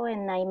Mexico,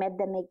 and I met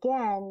them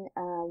again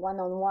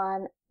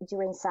one-on-one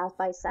during South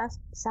by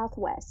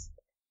Southwest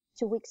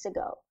 2 weeks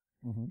ago.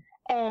 Mm-hmm.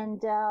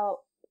 And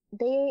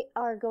they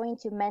are going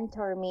to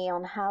mentor me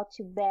on how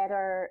to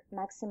better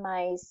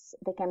maximize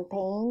the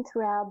campaign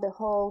throughout the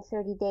whole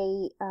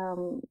 30-day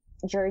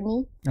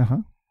journey. Uh-huh.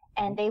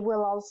 And they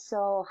will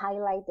also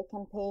highlight the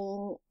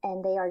campaign,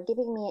 and they are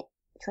giving me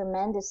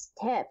tremendous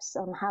tips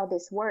on how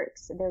this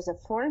works. There's a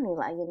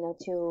formula,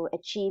 to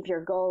achieve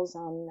your goals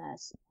on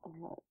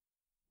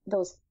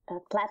those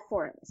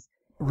platforms.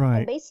 Right.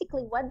 And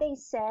basically what they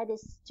said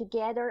is to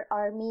get our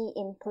army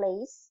in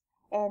place.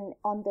 And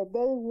on the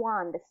day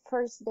one, the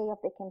first day of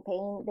the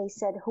campaign, they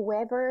said,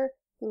 whoever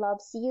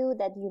loves you,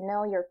 that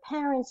your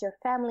parents, your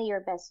family,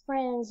 your best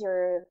friends,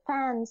 your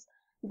fans,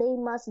 they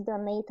must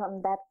donate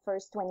on that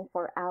first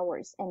 24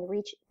 hours and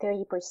reach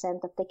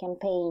 30% of the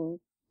campaign,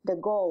 the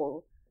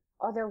goal.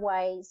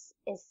 Otherwise,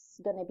 it's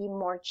going to be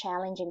more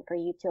challenging for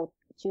you to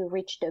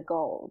reach the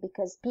goal,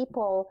 because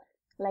people,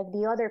 like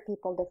the other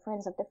people, the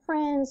friends of the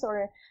friends,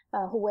 or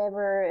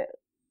whoever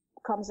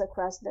comes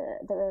across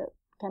the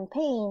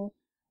campaign,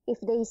 if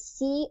they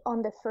see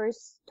on the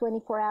first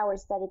 24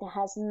 hours that it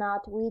has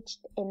not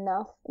reached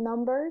enough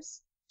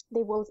numbers,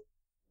 they will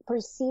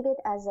perceive it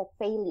as a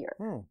failure.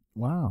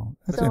 Wow.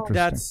 That's So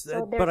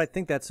interesting. But I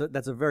think that's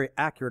a very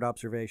accurate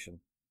observation.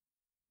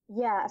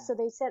 Yeah, so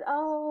they said,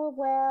 oh,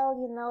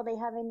 well, they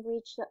haven't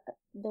reached,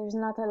 there's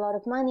not a lot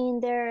of money in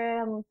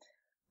there.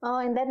 Oh,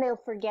 and then they'll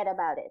forget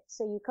about it.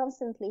 So you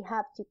constantly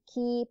have to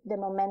keep the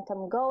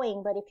momentum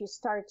going. But if you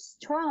start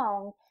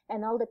strong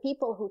and all the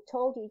people who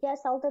told you,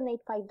 yes, I'll donate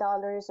 $5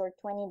 or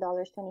 $20,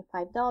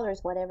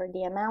 $25, whatever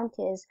the amount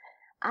is,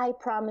 I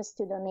promise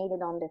to donate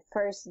it on the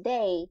first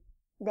day,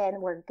 then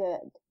we're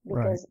good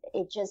because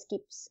it just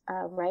keeps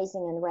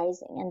rising and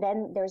rising. And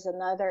then there's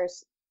another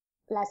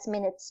last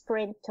minute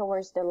sprint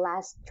towards the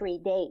last 3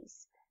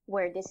 days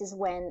where this is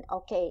when,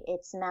 okay,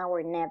 it's now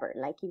or never.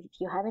 Like if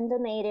you haven't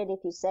donated, if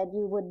you said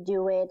you would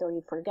do it or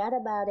you forgot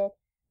about it,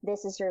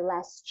 this is your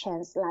last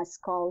chance,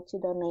 last call to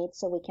donate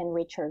so we can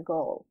reach our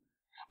goal.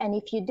 And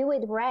if you do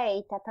it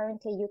right,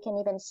 apparently you can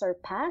even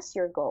surpass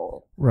your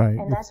goal. Right.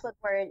 And that's what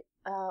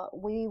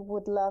we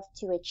would love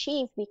to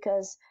achieve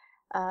because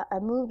a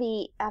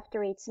movie,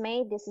 after it's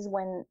made, this is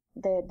when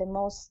the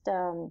most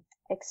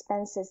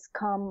expenses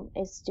come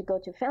is to go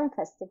to film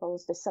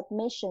festivals, the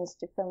submissions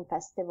to film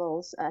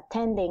festivals,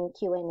 attending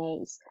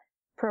Q&As,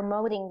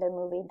 promoting the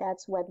movie.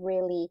 That's what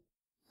really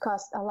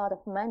costs a lot of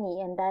money.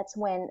 And that's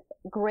when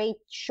great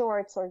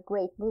shorts or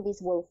great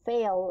movies will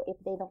fail if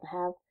they don't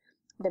have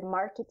the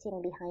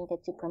marketing behind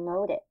it to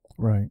promote it.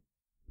 Right.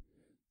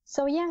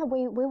 So yeah,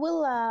 we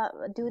will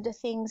do the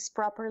things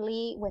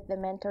properly with the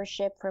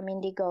mentorship from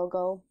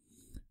Indiegogo.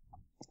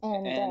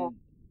 And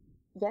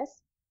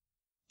yes?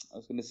 I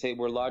was going to say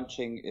we're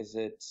launching, is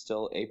it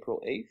still April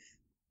 8th?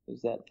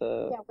 Is that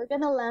the... Yeah, we're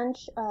going to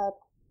launch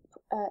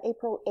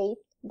April 8th,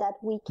 that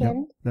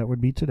weekend. Yep, that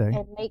would be today.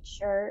 And make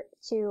sure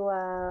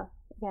to,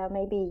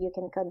 maybe you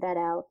can cut that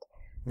out.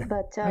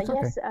 But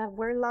yes,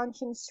 we're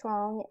launching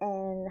strong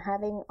and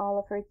having all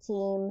of our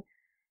team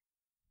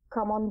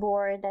come on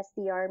board as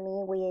the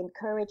army. We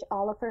encourage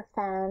all of our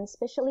fans,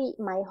 especially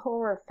my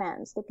horror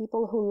fans, the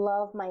people who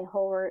love my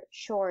horror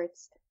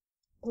shorts.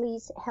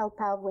 Please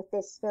help out with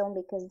this film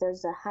because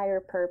there's a higher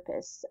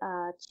purpose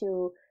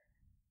to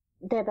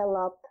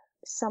develop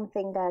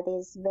something that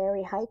is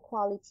very high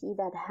quality,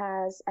 that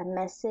has a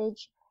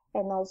message,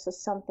 and also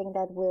something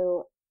that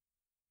will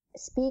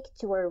speak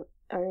to our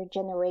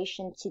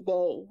generation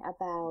today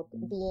about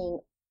being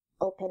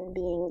open,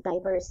 being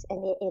diverse,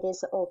 and it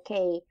is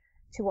okay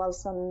to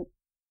also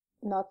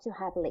not to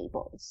have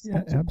labels,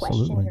 and to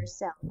question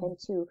yourself and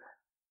to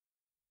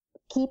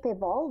keep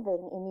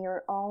evolving in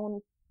your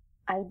own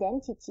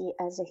identity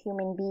as a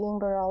human being,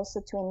 but also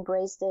to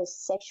embrace the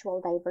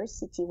sexual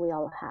diversity we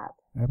all have.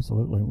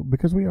 Absolutely,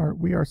 because we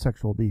are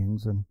sexual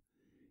beings, and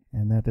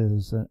that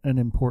is an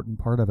important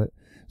part of it.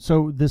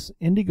 So this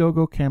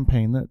Indiegogo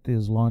campaign that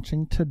is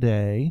launching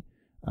today,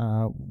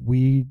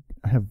 we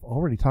have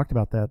already talked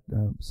about that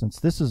since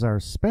this is our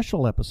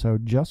special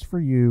episode just for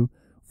you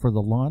for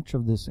the launch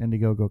of this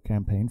Indiegogo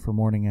campaign for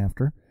Morning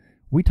After.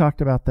 We talked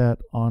about that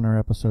on our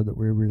episode that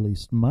we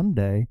released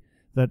Monday,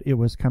 that it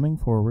was coming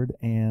forward,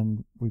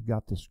 and we've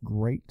got this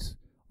great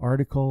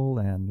article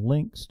and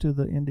links to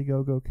the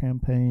Indiegogo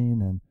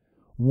campaign and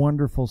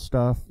wonderful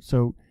stuff.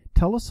 So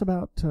tell us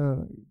about,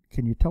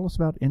 can you tell us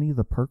about any of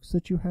the perks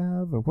that you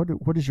have? Or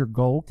what is your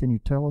goal? Can you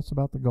tell us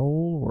about the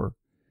goal, or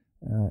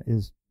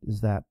is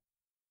that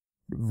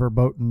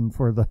verboten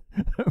for the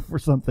for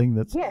something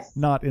that's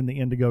not in the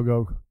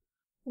Indiegogo?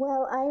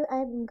 Well,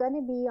 I'm going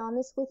to be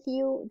honest with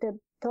you. The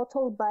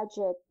total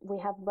budget we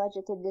have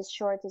budgeted this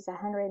short is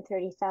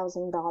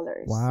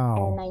 $130,000.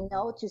 Wow. And I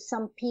know to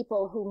some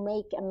people who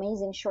make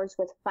amazing shorts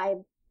with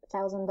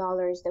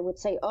 $5,000, they would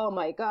say, oh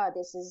my God,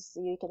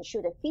 you can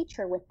shoot a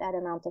feature with that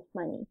amount of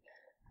money.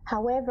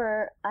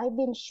 However, I've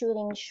been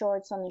shooting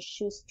shorts on a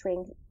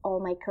shoestring all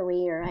my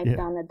career. I've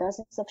done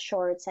dozens of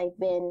shorts. I've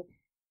been,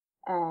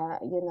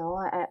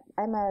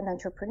 I'm an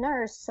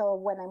entrepreneur. So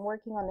when I'm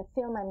working on a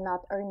film, I'm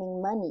not earning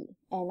money,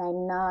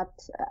 and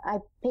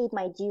I've paid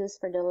my dues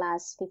for the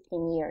last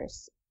 15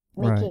 years,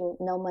 making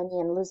no money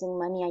and losing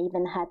money. I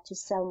even had to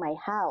sell my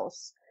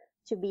house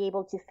to be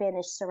able to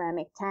finish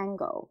Ceramic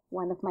Tango,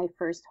 one of my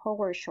first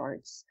horror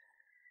shorts.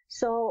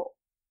 So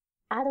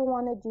I don't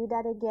want to do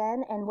that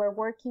again. And we're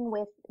working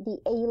with the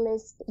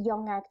A-list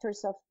young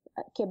actors of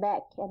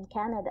Quebec and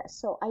Canada.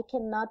 So I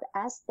cannot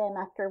ask them,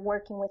 after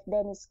working with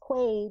Dennis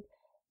Quaid,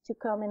 to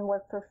come and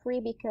work for free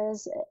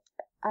because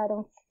I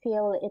don't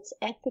feel it's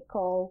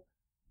ethical,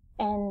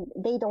 and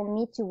they don't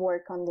need to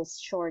work on this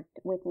short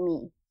with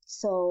me.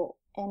 So,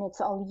 and it's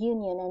all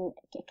union.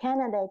 And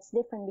Canada, it's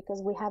different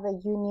because we have a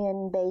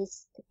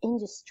union-based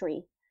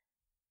industry.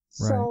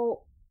 Right.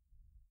 So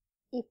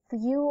if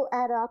you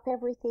add up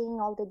everything,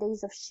 all the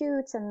days of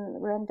shoots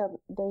and rent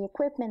the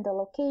equipment, the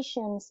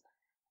locations,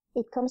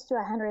 it comes to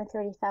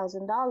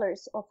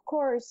 $130,000. Of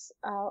course,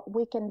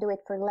 we can do it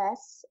for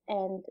less,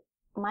 and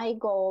my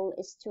goal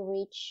is to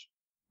reach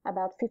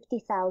about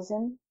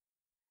 50,000.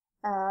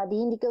 The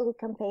Indiegogo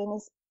campaign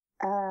is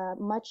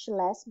much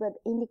less, but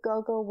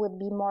Indiegogo would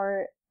be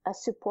more a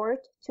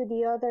support to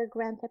the other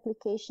grant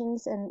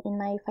applications and in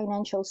my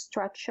financial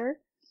structure.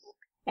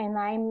 And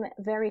I'm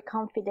very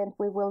confident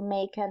we will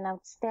make an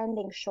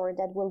outstanding short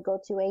that will go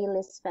to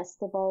A-list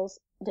festivals.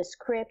 The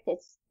script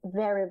is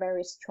very,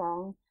 very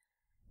strong.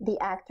 The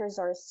actors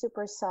are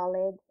super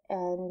solid,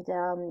 and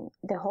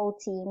the whole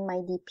team, my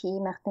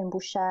DP, Martin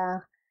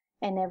Bouchard,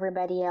 and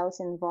everybody else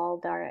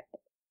involved are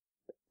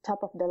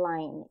top of the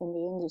line in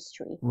the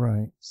industry.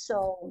 Right.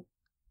 So,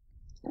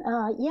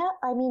 yeah,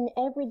 I mean,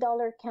 every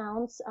dollar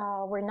counts.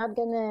 We're not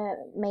gonna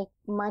make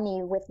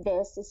money with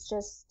this. It's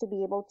just to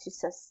be able to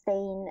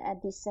sustain a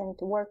decent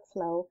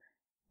workflow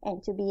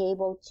and to be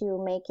able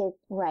to make it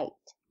right.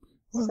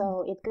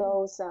 So it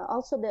goes,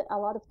 also a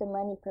lot of the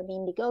money from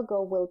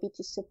Indiegogo will be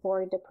to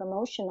support the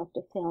promotion of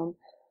the film.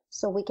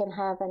 So we can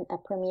have a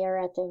premiere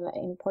at an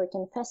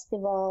important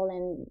festival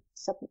and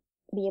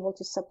be able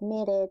to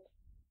submit it.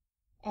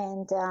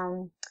 And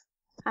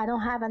I don't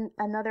have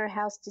another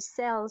house to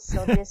sell,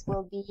 so this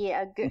will be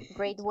a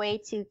great way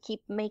to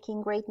keep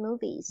making great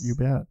movies. You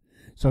bet.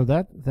 So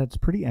that's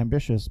pretty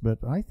ambitious, but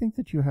I think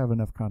that you have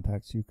enough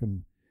contacts.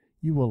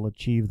 You will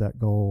achieve that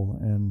goal,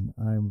 and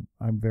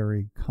I'm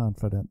very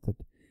confident that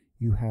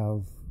you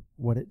have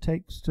what it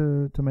takes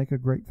to make a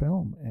great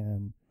film,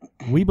 and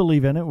we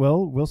believe in it.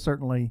 We'll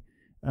certainly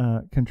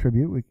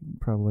contribute. We can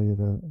probably at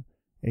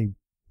a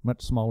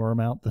much smaller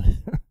amount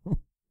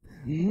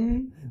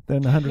than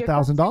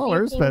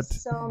 $100,000, but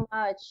so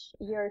much.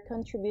 You're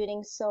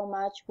contributing so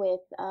much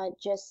with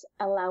just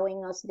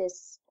allowing us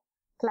this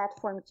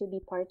platform to be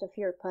part of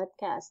your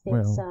podcast.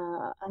 It's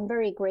I'm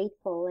very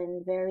grateful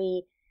and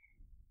very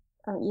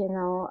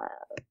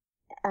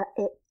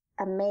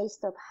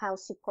amazed of how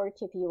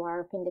supportive you are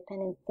of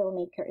independent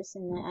filmmakers,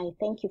 and I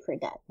thank you for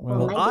that.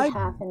 On my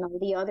behalf and all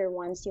the other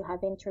ones you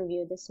have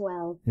interviewed as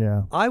well.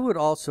 Yeah. I would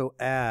also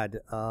add,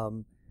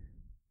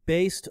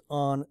 based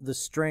on the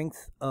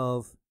strength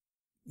of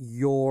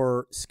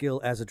your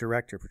skill as a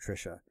director,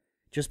 Patricia,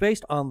 just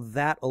based on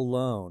that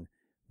alone,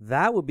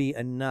 that would be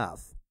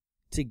enough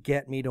to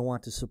get me to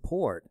want to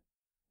support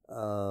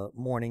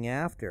Morning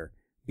After,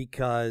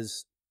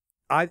 because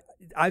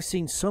I've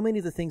seen so many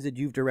of the things that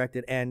you've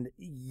directed, and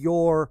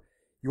your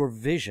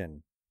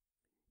vision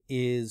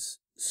is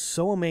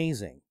so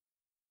amazing.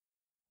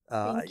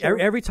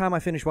 Every time I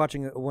finish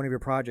watching one of your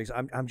projects,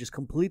 I'm just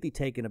completely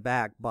taken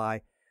aback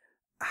by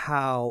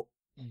how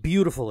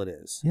beautiful it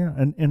is. Yeah,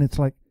 and it's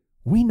like,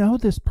 we know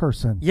this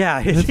person.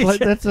 Yeah,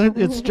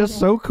 it's just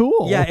so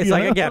cool. Yeah, it's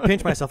like I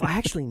pinch myself. I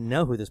actually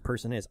know who this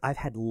person is. I've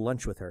had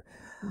lunch with her.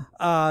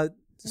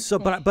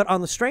 But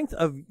on the strength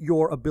of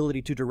your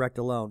ability to direct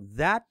alone,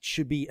 that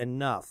should be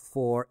enough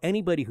for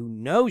anybody who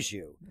knows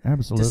you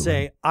Absolutely. to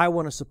say, I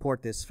want to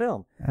support this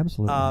film.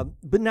 Absolutely.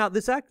 But now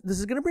this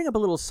is going to bring up a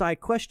little side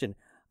question.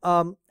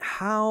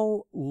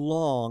 How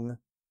long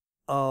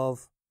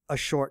of a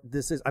short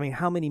this is? I mean,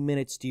 how many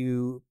minutes do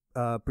you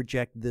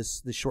project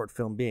this short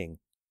film being?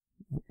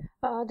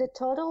 The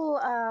total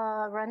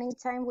running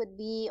time would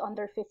be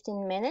under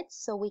 15 minutes,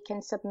 so we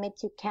can submit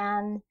to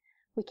Cannes.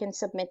 We can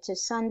submit to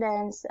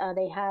Sundance.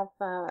 They have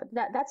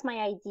that's my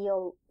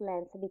ideal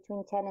length,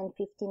 between 10 and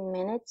 15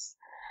 minutes.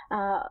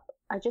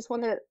 I just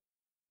want to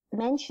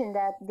mention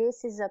that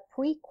this is a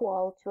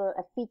prequel to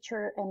a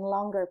feature and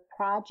longer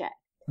project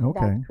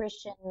that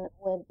Kristian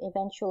would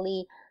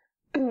eventually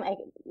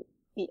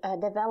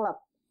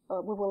develop.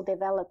 We will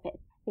develop it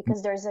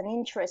because there's an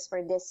interest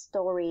for this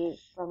story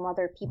from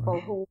other people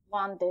who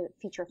want the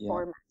feature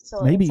format.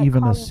 So maybe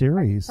even a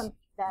series.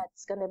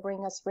 That's going to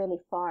bring us really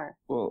far.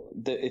 Well,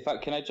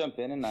 can I jump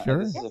in? And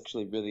sure. This is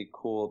actually really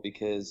cool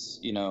because,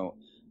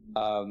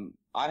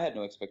 I had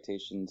no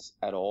expectations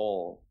at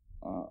all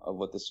of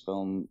what this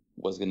film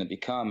was going to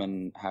become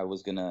and how it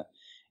was going to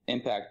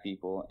impact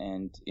people.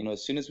 And,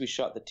 as soon as we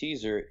shot the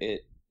teaser,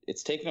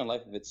 it's taken a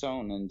life of its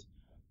own. And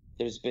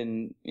there's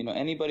been,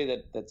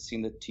 anybody that's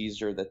seen the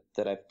teaser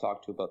that I've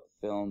talked to about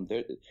the film,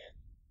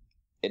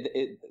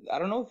 I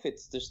don't know if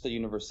it's just the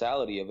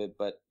universality of it,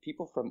 but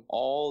people from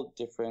all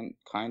different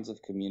kinds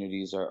of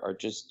communities are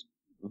just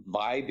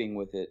vibing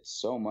with it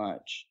so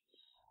much.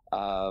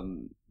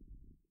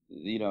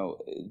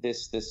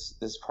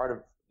 This part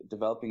of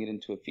developing it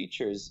into a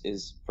feature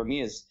is for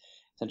me is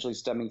essentially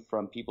stemming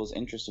from people's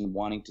interest in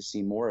wanting to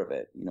see more of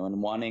it, and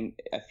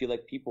I feel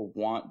like people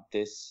want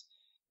this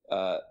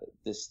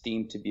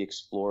theme to be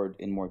explored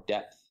in more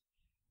depth.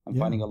 I'm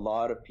finding a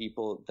lot of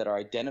people that are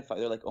identified.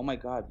 They're like, oh my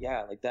God,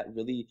 yeah, like that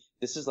really,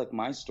 this is like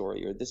my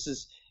story, or this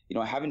is,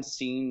 I haven't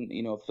seen,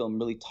 a film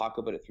really talk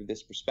about it through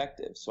this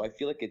perspective. So I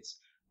feel like it's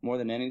more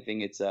than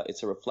anything, it's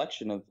a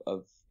reflection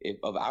of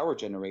our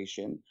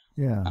generation.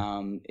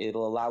 Yeah.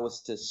 It'll allow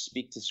us to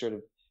speak to sort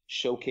of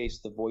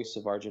showcase the voice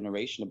of our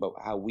generation about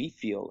how we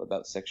feel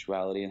about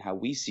sexuality and how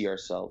we see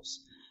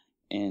ourselves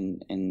in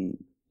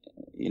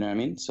you know what I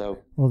mean? So.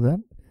 Well,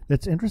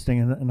 that's interesting,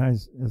 and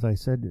as I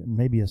said,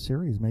 maybe a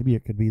series. Maybe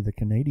it could be the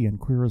Canadian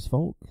Queer as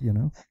Folk.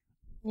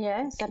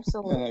 Yes,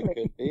 absolutely. It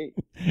could be.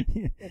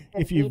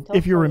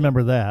 if you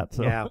remember that.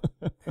 So. Yeah.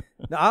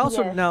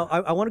 Now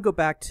I want to go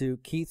back to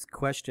Keith's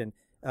question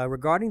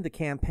regarding the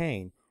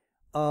campaign.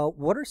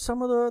 What are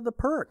some of the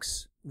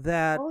perks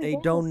that a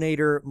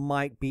donator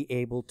might be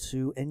able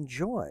to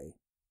enjoy?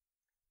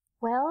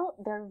 Well,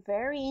 they're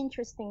very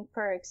interesting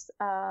perks.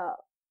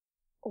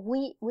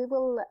 we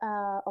will,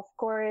 of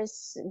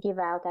course, give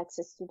out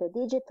access to the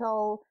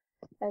digital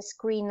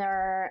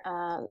screener,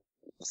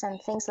 some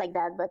things like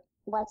that. But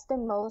what's the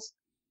most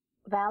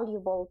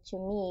valuable to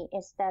me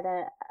is that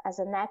as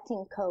an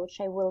acting coach,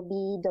 I will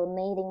be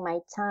donating my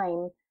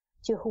time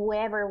to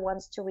whoever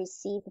wants to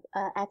receive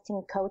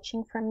acting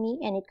coaching from me.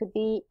 And it could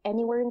be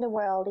anywhere in the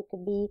world. It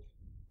could be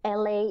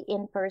LA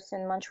in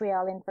person,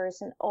 Montreal in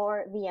person,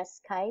 or via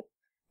Skype.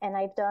 And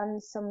I've done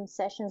some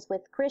sessions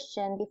with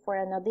Kristian before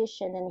an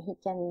audition, and he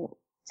can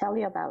tell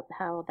you about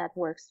how that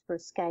works for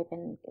Skype.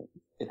 And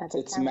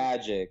it's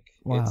magic.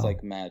 Wow. It's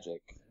like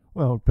magic.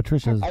 Well,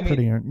 Patricia is a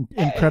pretty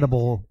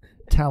incredible,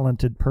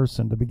 talented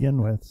person to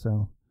begin with.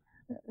 So.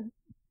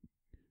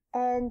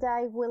 And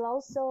I will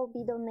also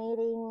be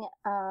donating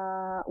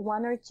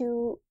 1 or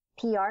 2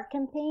 PR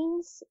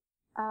campaigns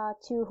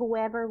to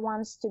whoever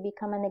wants to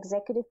become an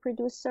executive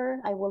producer.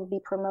 I will be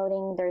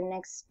promoting their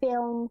next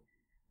film.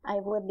 I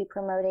will be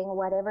promoting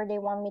whatever they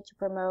want me to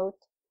promote.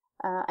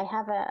 I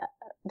have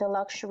the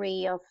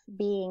luxury of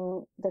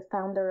being the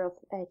founder of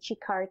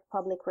Chica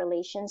Public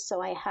Relations,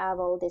 so I have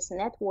all this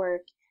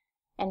network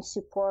and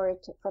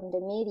support from the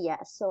media,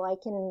 so I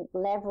can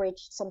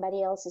leverage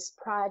somebody else's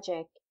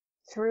project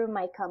through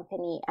my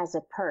company as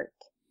a perk.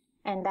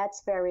 And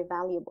that's very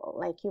valuable.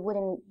 Like, you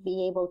wouldn't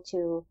be able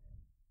to,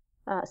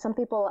 some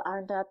people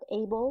are not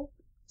able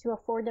to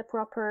afford a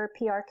proper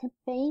PR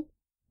campaign,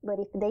 but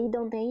if they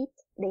donate,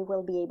 they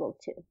will be able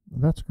to.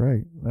 That's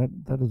great.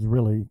 That is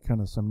really kind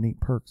of some neat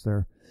perks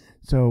there.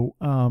 So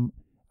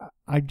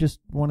I just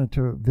wanted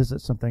to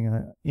visit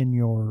something in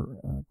your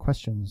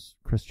questions,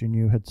 Kristian.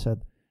 You had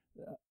said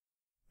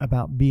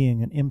about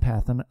being an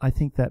empath, and I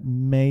think that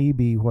may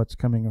be what's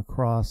coming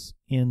across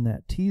in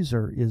that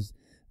teaser is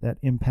that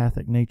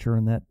empathic nature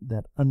and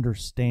that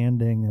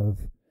understanding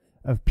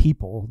of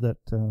people that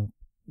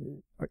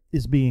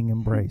is being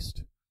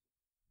embraced.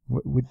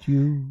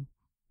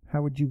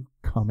 How would you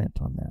comment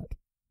on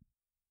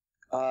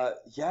that?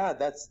 Yeah,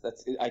 that's.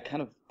 I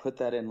kind of put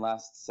that in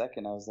last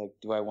second. I was like,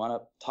 do I want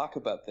to talk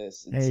about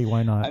this? Hey,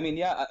 why not? I mean,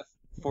 yeah.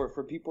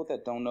 For people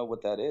that don't know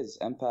what that is,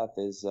 empath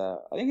is. I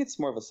think it's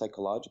more of a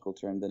psychological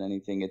term than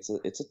anything. It's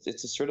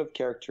a sort of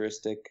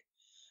characteristic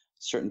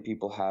certain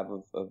people have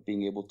of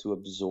being able to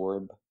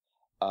absorb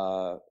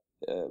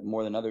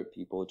more than other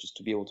people, just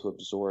to be able to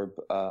absorb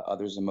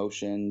others'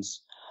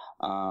 emotions.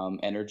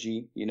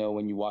 Energy,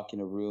 when you walk in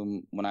a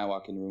room, when I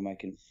walk in a room, I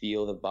can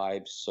feel the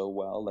vibes so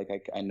well. Like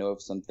I know if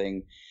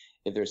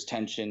there's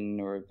tension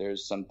or if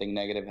there's something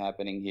negative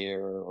happening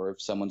here, or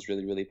if someone's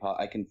really, really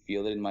I can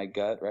feel it in my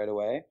gut right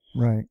away.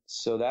 Right.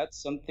 So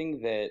that's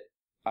something that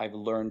I've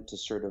learned to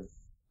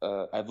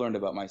I've learned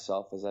about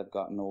myself as I've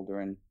gotten older,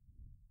 and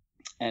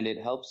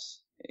it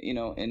helps,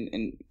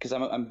 and because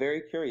I'm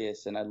very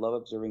curious and I love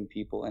observing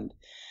people and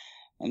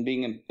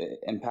being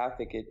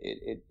empathic,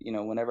 it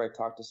whenever I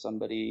talk to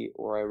somebody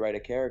or I write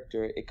a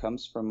character, it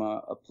comes from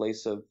a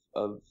place of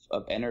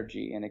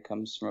energy, and it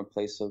comes from a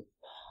place of,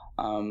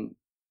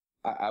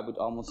 I would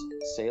almost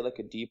say like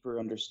a deeper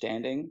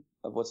understanding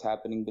of what's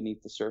happening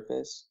beneath the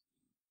surface.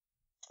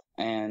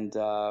 And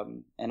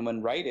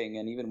when writing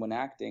and even when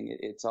acting,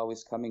 it's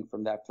always coming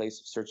from that place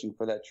of searching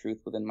for that truth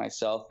within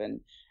myself and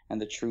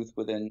the truth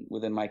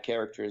within my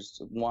characters,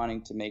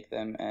 wanting to make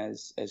them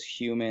as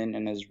human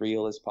and as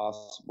real as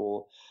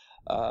possible,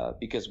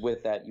 because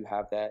with that you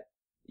have that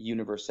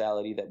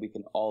universality that we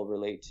can all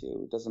relate to.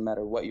 It doesn't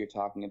matter what you're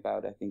talking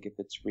about. I think if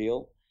it's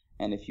real,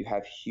 and if you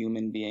have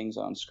human beings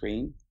on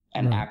screen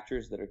and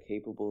actors that are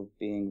capable of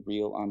being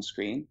real on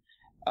screen,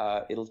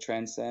 it'll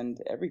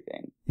transcend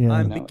everything. Yeah.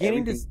 I'm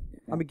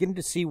beginning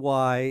to see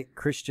why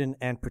Kristian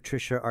and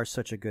Patricia are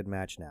such a good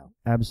match now.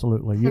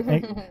 Absolutely.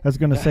 I was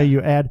going to say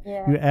you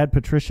add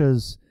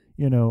Patricia's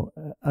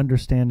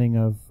understanding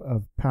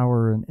of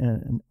power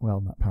and well,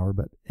 not power,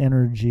 but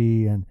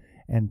energy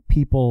and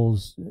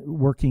people's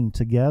working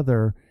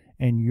together,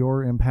 and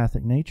your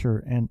empathic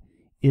nature. And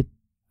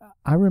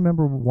I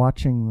remember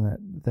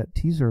watching that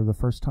teaser the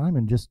first time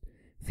and just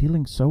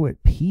feeling so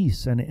at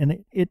peace,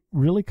 and it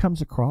really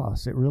comes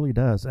across. It really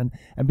does. And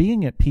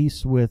being at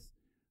peace with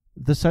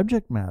the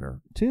subject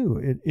matter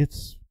too.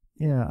 It's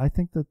I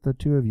think that the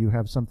two of you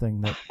have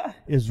something that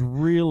is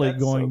really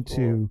going so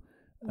cool.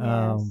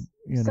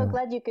 to so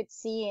glad you could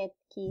see it,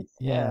 Keith.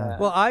 Yeah.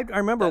 Well, I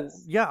remember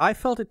I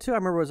felt it too. I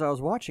remember as I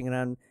was watching it,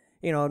 and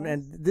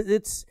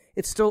it's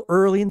still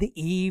early in the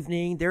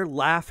evening, they're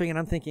laughing, and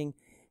I'm thinking,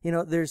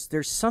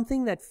 there's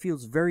something that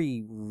feels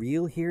very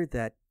real here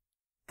that,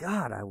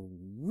 God, I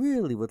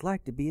really would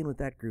like to be in with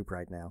that group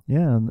right now.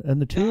 Yeah,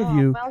 and the two of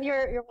you. Well,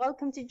 you're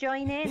welcome to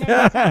join in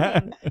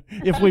anytime.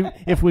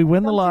 if we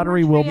win the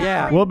lottery,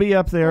 we'll be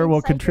up there.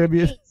 We'll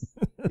contribute.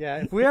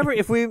 Yeah,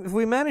 if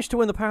we manage to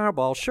win the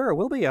Powerball, sure,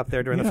 we'll be up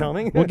there during the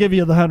filming. We'll give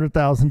you the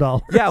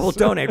 $100,000. Yeah, we'll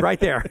donate right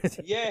there.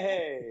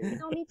 Yay! You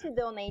don't need to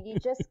donate. You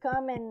just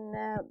come and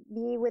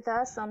be with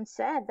us on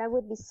set. That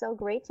would be so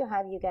great to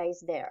have you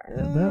guys there.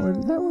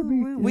 That would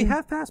be. We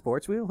have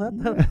passports. We'll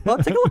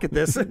take a look at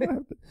this.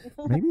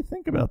 maybe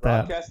think about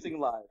that. Broadcasting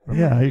live.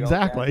 Yeah,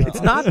 exactly.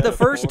 It's not the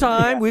first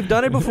time. We've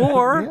done it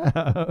before.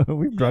 Yeah,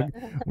 we've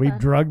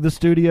drugged the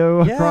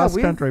studio across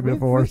country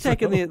before. We've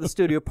taken the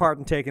studio apart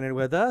and taken it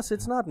with us.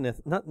 It's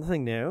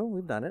nothing new.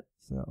 We've done it.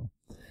 So.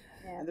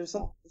 And there's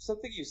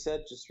something you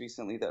said just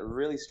recently that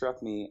really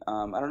struck me.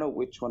 I don't know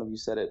which one of you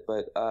said it,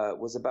 but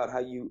was about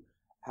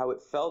how it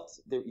felt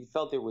you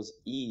felt there was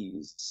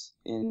ease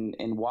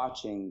in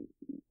watching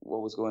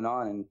what was going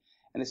on,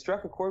 and it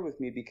struck a chord with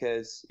me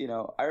because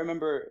I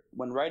remember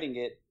when writing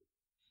it,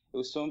 it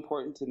was so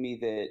important to me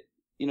that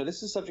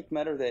this is subject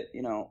matter that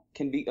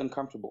can be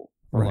uncomfortable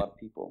for a lot of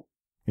people.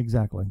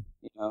 Exactly.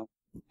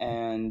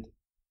 And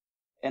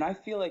I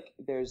feel like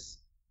there is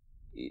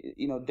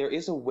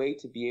a way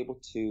to be able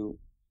to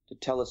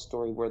tell a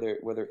story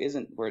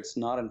where it's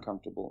not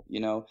uncomfortable.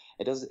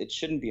 It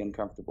shouldn't be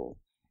uncomfortable.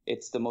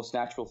 It's the most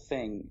natural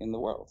thing in the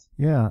world.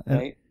 Yeah,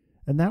 right?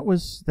 and that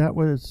was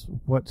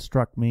what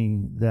struck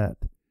me, that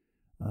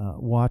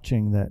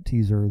watching that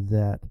teaser,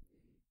 that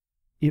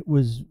it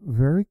was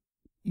very.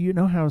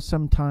 How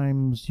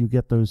sometimes you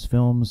get those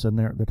films and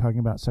they're talking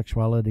about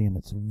sexuality and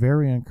it's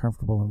very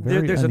uncomfortable and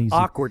very there's uneasy.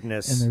 An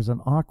awkwardness. And there's an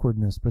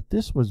awkwardness, but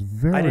this was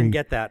very. I didn't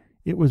get that.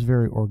 It was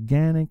very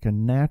organic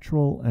and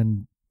natural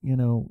and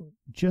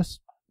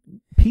just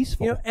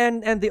peaceful.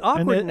 And the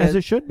awkwardness, as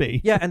it should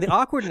be. Yeah, and the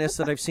awkwardness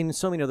that I've seen in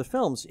so many other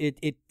films,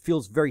 it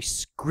feels very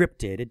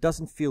scripted. It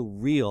doesn't feel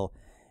real,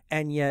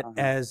 and yet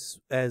as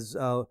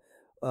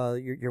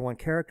your one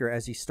character,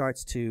 as he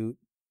starts to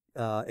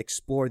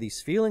explore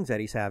these feelings that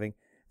he's having,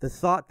 the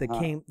thought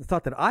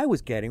that I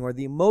was getting, or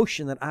the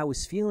emotion that I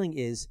was feeling,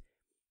 is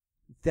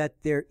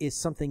that there is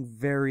something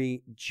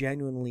very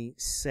genuinely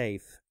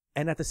safe,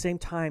 and at the same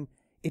time,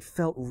 it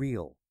felt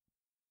real.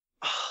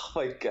 Oh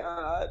my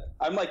God.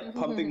 I'm like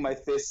pumping my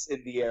fists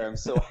in the air. I'm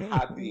so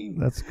happy.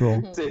 That's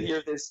cool. To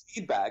hear this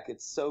feedback.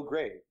 It's so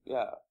great.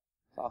 Yeah.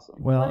 It's awesome.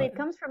 Well, it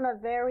comes from a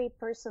very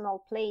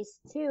personal place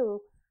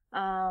too.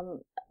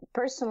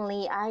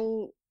 Personally,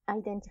 I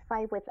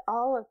identify with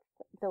all of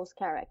those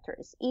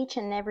characters. Each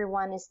and every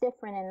one is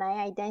different, and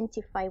I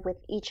identify with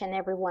each and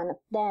every one of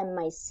them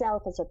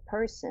myself as a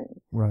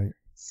person. Right.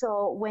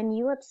 So when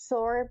you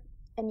absorb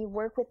and you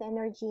work with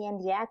energy and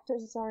the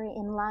actors are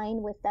in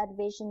line with that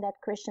vision that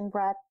Kristian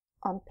brought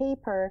on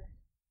paper,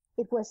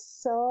 it was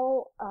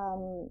so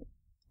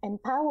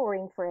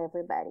empowering for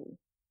everybody.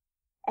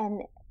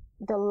 And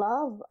the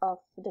love of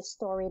the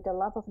story, the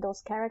love of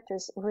those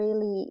characters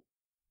really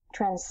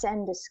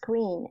transcend the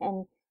screen.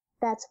 And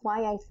that's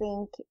why I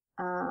think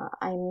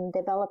I'm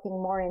developing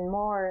more and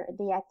more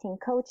the acting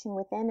coaching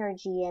with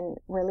energy and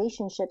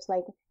relationships,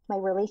 like my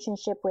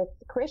relationship with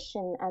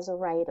Kristian as a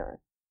writer,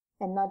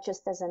 and not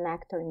just as an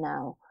actor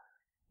now.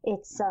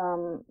 It's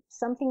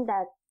something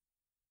that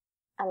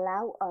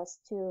allow us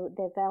to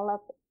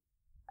develop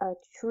a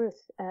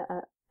truth,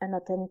 an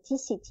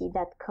authenticity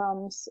that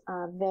comes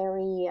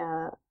very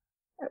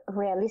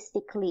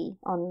realistically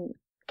on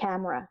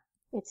camera.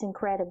 It's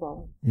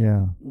incredible.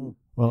 Yeah.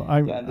 Well,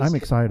 I'm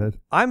excited.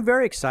 I'm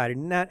very excited,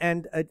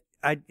 and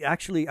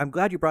I'm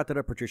glad you brought that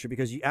up, Patricia,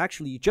 because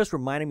you just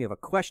reminded me of a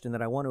question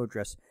that I want to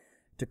address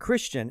to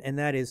Kristian, and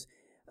that is,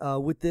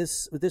 with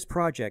this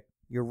project,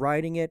 you're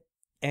writing it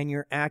and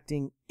you're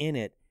acting in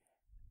it.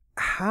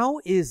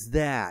 How is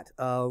that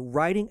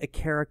writing a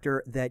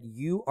character that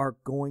you are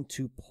going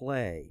to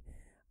play?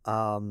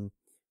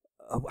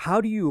 How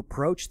do you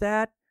approach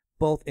that,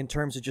 both in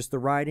terms of just the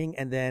writing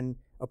and then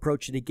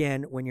approach it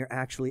again when you're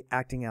actually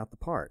acting out the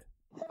part?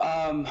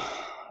 We'll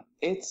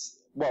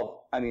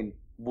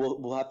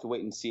have to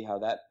wait and see how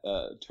that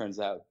turns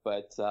out.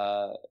 But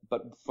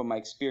from my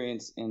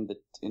experience in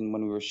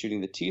when we were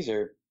shooting the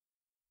teaser,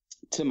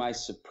 to my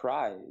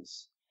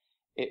surprise,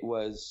 it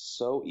was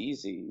so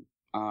easy.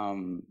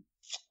 In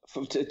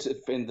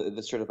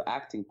the sort of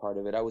acting part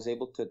of it, I was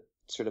able to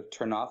sort of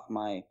turn off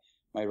my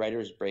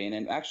writer's brain,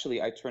 and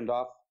actually, I turned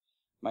off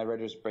my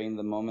writer's brain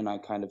the moment I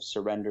kind of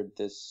surrendered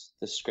the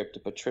script to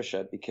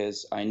Patricia,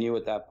 because I knew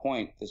at that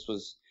point this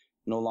was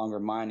no longer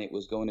mine. It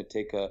was going to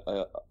take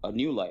a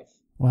new life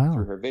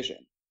through her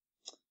vision.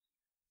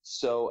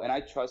 So, and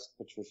I trust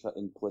Patricia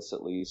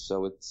implicitly.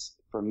 So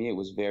for me, it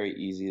was very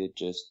easy to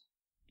just,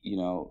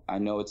 I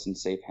know it's in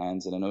safe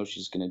hands, and I know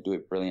she's going to do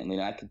it brilliantly.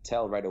 And I could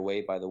tell right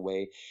away by the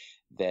way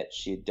that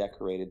she had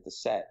decorated the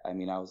set. I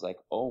mean, I was like,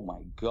 oh my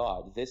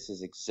God, this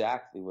is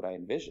exactly what I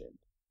envisioned.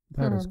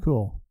 That is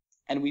cool.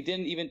 And we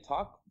didn't even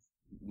talk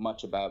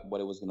much about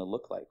what it was going to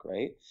look like,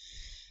 right?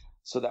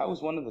 So that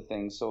was one of the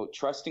things. So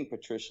trusting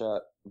Patricia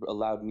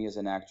allowed me as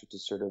an actor to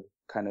sort of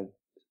kind of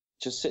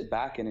just sit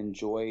back and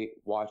enjoy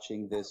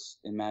watching this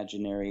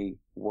imaginary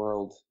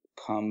world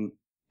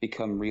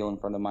become real in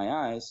front of my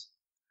eyes.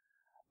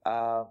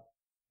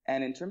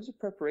 And in terms of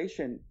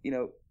preparation,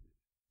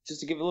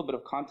 just to give a little bit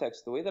of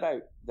context, the way that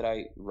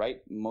I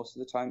write most of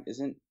the time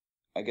isn't,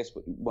 I guess,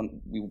 what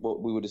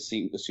we would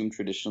assume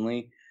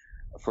traditionally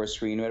for a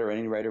screenwriter or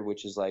any writer,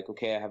 which is like,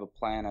 okay, I have a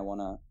plan. I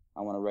want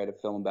to write a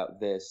film about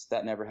this.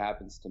 That never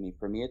happens to me.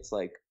 For me, it's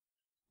like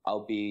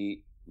I'll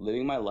be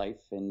living my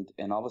life, and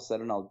all of a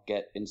sudden I'll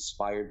get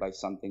inspired by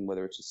something,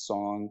 whether it's a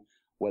song,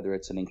 whether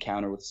it's an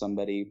encounter with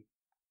somebody.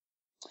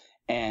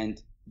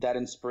 And that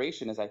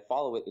inspiration, as I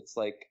follow it, it's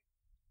like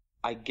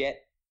I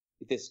get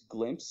this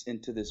glimpse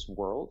into this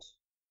world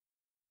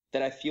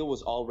that I feel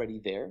was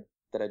already there,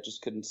 that I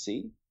just couldn't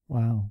see.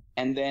 Wow.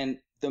 And then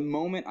the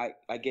moment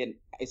I get,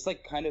 it's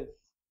like kind of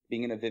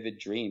being in a vivid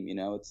dream, you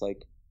know, it's like,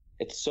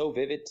 it's so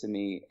vivid to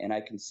me, and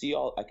I can see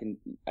I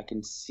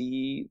can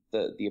see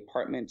the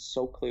apartment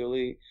so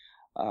clearly.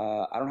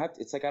 I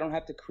don't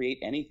have to create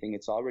anything.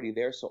 It's already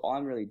there. So all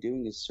I'm really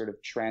doing is sort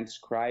of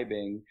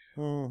transcribing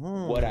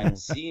what I'm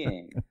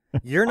seeing.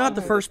 You're not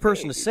the first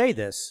person to say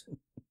this.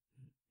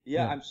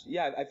 Yeah,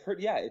 I've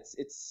heard. Yeah,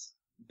 it's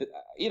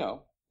you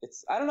know,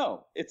 it's, I don't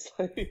know. It's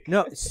like,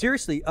 no,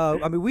 seriously.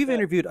 I mean, we've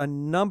interviewed a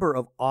number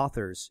of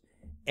authors,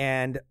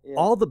 and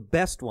all the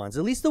best ones,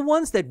 at least the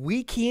ones that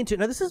we key into.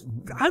 Now,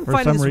 I'm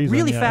finding this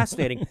really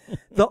fascinating.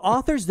 The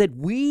authors that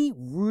we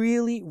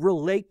really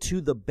relate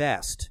to the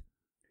best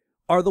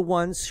are the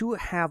ones who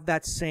have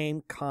that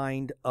same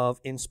kind of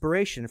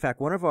inspiration. In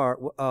fact, one of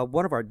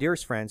our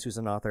dearest friends, who's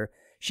an author,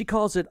 she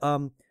calls it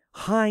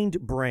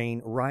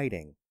hindbrain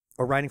writing,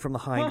 or writing from the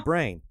hind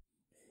brain.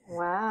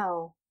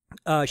 Wow.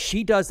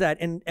 She does that,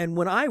 and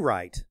when I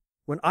write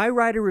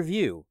a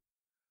review,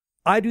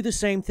 I do the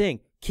same thing.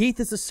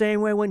 Keith is the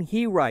same way when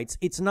he writes.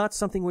 It's not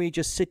something where you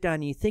just sit down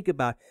and you think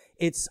about.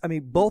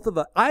 Both of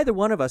us, either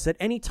one of us at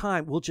any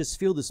time will just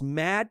feel this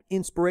mad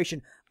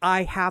inspiration.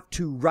 I have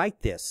to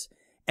write this.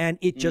 And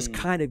it just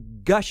kind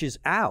of gushes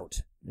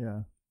out.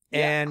 Yeah.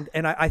 And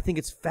I think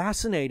it's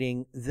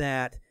fascinating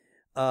that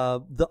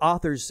the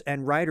authors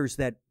and writers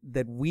that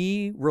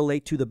we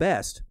relate to the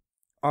best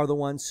are the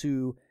ones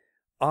who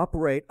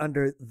operate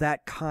under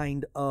that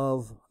kind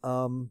of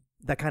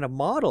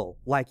model,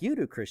 like you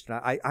do,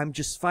 Kristian. I'm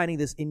just finding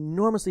this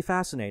enormously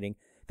fascinating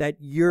that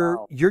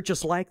you're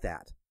just like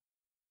that.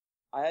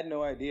 I had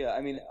no idea.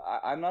 I mean,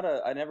 I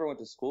never went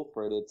to school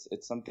for it.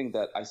 It's something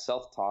that I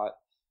self-taught.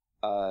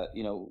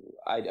 You know,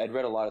 I'd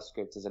read a lot of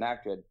scripts as an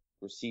actor. I'd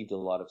received a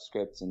lot of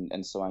scripts,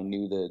 and so I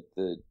knew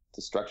the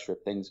structure of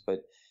things.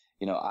 But,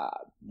 you know,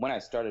 when I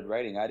started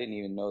writing, I didn't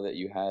even know that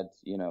you had,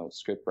 you know,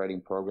 script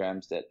writing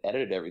programs that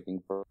edited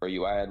everything for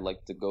you. I had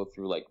to go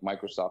through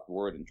Microsoft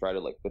Word and try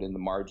to put in the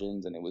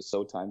margins, and it was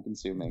so time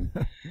consuming.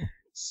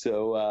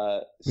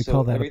 So we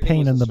call that a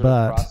pain in the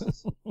butt.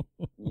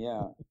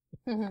 Yeah.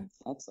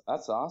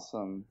 That's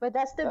awesome. But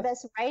that's the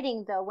best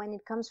writing, though, when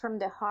it comes from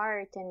the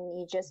heart and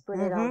you just put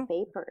it on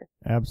paper.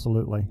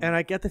 Absolutely. And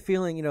I get the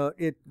feeling, you know,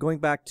 going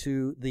back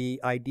to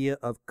the idea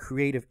of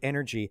creative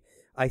energy,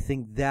 I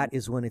think that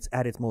is when it's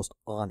at its most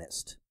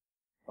honest.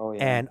 Oh,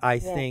 yeah. And I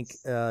think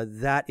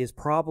that is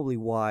probably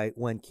why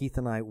when Keith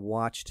and I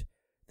watched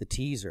the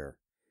teaser,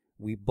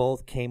 we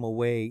both came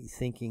away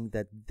thinking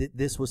that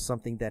this was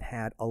something that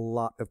had a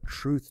lot of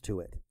truth to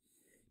it,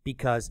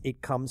 because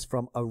it comes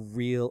from a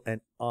real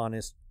and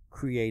honest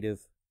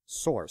creative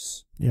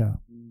source. Yeah.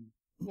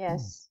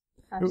 Yes,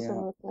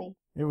 absolutely.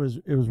 It was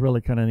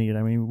really kind of neat.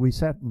 I mean, we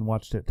sat and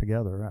watched it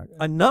together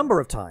a number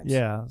of times.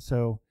 Yeah.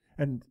 So,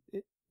 and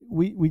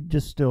we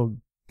just still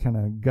kind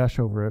of gush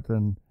over it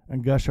and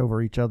gush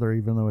over each other,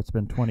 even though it's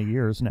been 20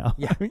 years now.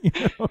 Yeah. You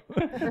know,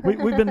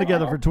 we've been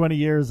together for 20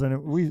 years,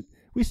 and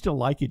we still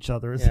like each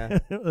other. It's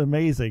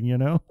amazing, you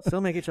know.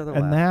 Still make each other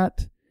and laugh.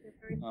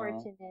 Very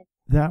fortunate.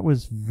 That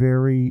was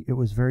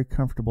very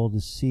comfortable to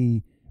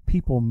see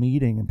people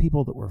meeting and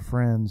people that were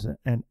friends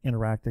and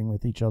interacting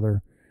with each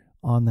other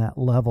on that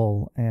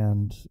level,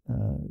 and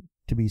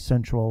to be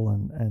sensual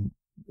and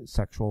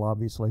sexual,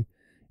 obviously,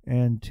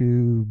 and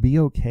to be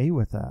okay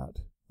with that.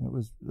 It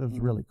was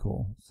really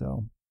cool.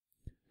 So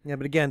yeah,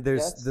 but again,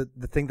 there's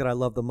the thing that I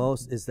love the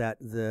most is that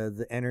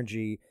the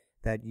energy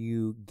that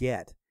you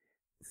get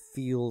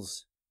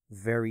feels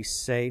very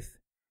safe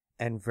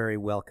and very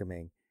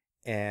welcoming.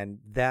 And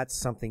that's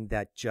something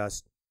that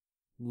just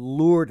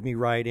lured me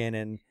right in.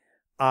 And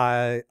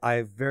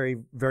I very,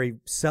 very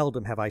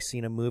seldom have I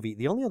seen a movie.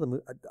 The only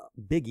other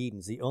Big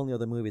Eden's the only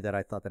other movie that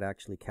I thought that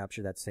actually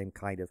captured that same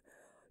kind of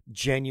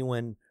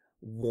genuine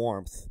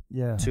warmth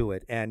to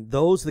it. And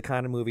those are the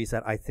kind of movies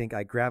that I think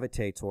I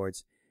gravitate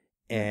towards.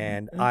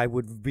 And I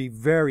would be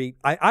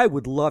I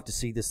would love to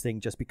see this thing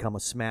just become a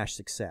smash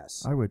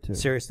success. I would too.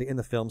 Seriously, in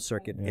the film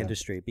circuit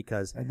industry,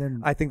 because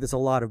I think there's a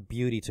lot of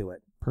beauty to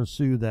it.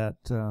 Pursue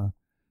that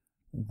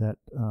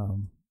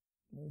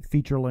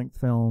feature-length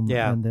film,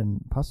 and then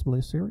possibly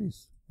a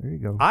series. There you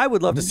go. I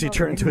would love to see it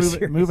turn into a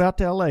series. Move out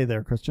to L.A.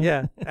 there, Kristian.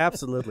 Yeah,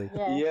 absolutely.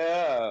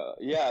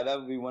 Yeah, that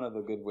would be one of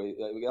the good ways.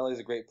 LA is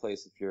a great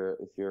place if you're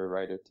a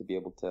writer to be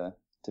able to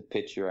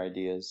pitch your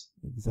ideas.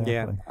 Exactly.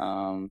 Yeah.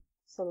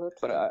 Absolutely.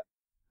 But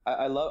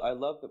I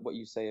love what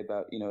you say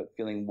about, you know, it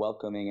feeling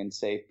welcoming and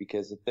safe,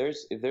 because if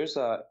there's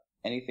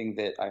anything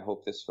that I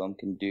hope this film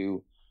can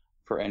do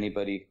for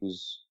anybody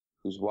who's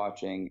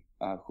watching,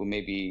 who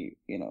may be,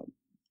 you know,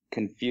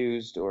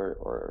 confused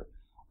or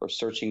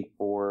searching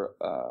for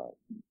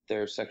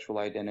their sexual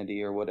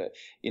identity or what,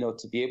 you know,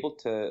 to be able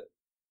to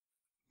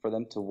for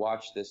them to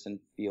watch this and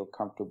feel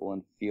comfortable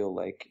and feel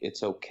like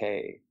it's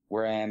okay.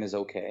 Where I am is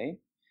okay.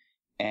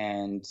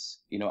 And,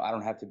 I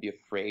don't have to be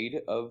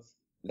afraid of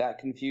that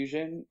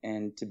confusion,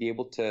 and to be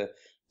able to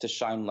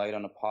shine light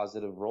on a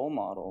positive role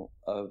model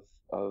of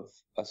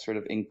a sort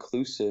of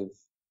inclusive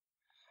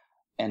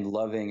and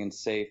loving and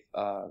safe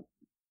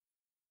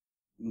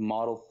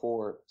model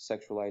for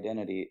sexual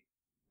identity,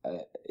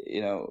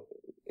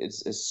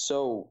 is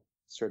so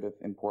sort of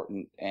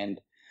important.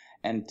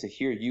 And to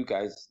hear you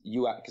guys,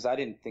 because I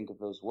didn't think of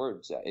those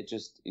words. It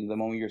just, in the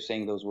moment you're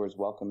saying those words,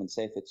 welcome and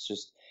safe,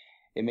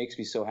 it makes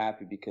me so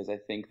happy, because I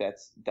think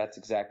that's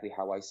exactly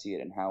how I see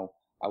it and how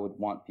I would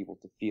want people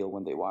to feel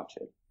when they watch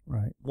it.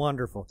 Right.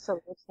 Wonderful.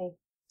 Absolutely.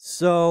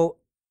 So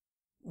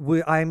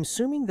I'm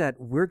assuming that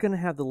we're going to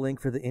have the link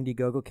for the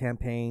Indiegogo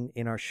campaign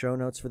in our show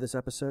notes for this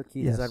episode,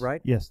 Keith. Yes. Is that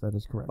right? Yes, that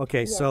is correct.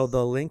 Okay, Yes. so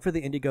the link for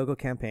the Indiegogo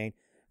campaign,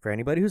 for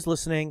anybody who's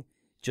listening,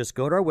 just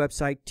go to our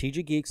website,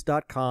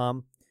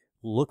 tggeeks.com,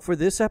 look for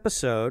this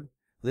episode,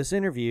 this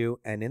interview,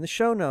 and in the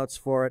show notes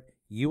for it,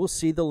 you will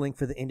see the link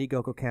for the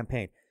Indiegogo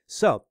campaign.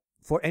 So,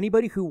 for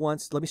anybody who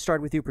wants, let me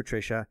start with you,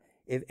 Patricia.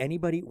 If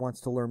anybody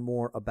wants to learn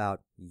more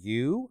about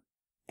you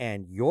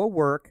and your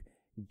work,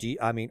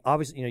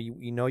 obviously,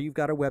 you've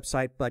got a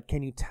website, but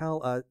can you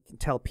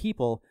tell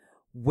people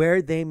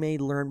where they may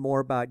learn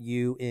more about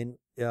you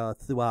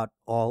throughout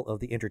all of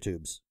the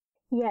intertubes?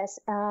 Yes,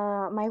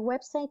 my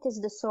website is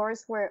the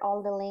source where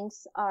all the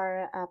links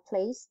are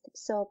placed.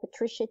 So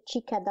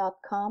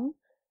patriciachica.com.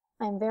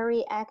 I'm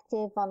very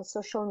active on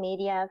social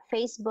media,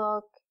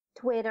 Facebook,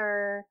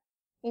 Twitter,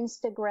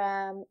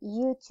 Instagram,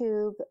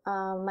 YouTube.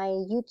 My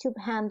YouTube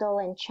handle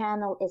and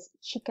channel is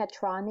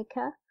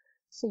Chicatronica.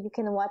 So you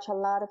can watch a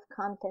lot of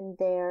content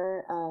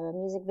there,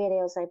 music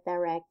videos I've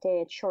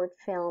directed, short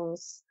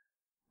films,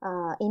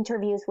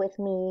 interviews with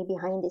me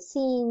behind the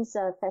scenes,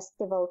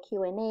 festival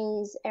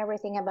Q&As,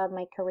 everything about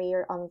my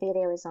career on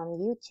video is on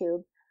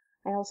YouTube.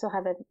 I also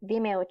have a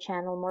Vimeo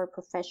channel, more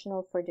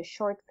professional, for the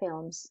short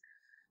films.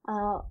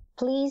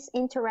 Please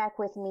interact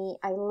with me.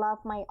 I love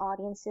my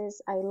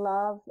audiences. I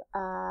love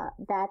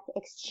that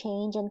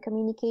exchange and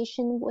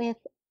communication with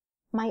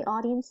my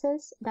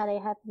audiences that I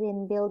have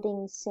been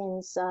building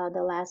since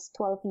the last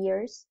 12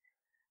 years.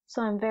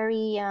 So I'm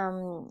very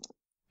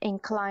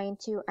inclined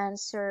to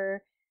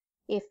answer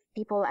if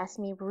people ask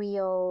me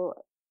real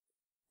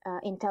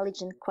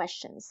intelligent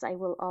questions. I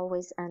will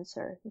always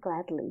answer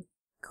gladly.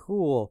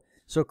 Cool.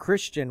 So,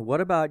 Kristian,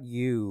 what about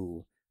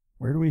you?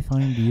 Where do we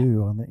find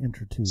you on the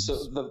intertubes?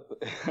 So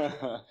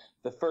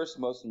the first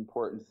most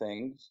important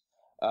thing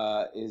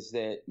is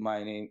that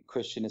my name,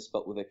 Kristian, is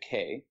spelled with a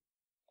K.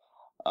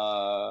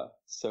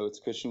 So it's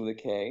Kristian with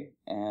a K,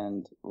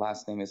 and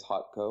last name is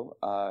Hodko.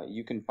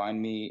 You can find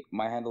me.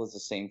 My handle is the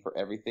same for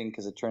everything,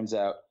 because it turns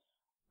out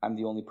I'm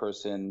the only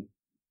person,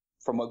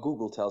 from what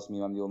Google tells me,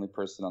 I'm the only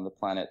person on the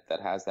planet that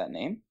has that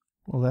name.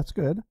 Well, that's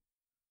good.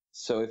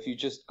 So if you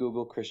just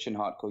Google Kristian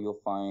Hodko, you'll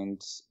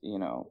find,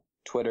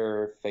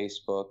 Twitter,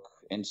 Facebook,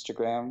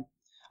 Instagram.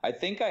 I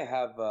think I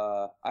have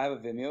a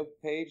Vimeo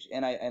page,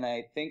 and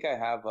I think I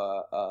have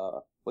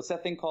a what's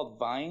that thing called,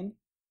 Vine?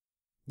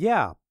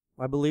 Yeah,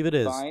 I believe it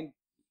is. Vine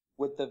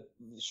with the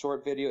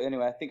short video.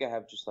 Anyway, I think I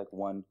have just like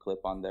one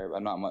clip on there.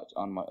 I'm not much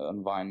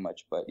on Vine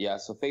much, but yeah.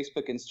 So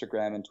Facebook,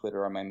 Instagram, and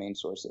Twitter are my main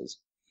sources.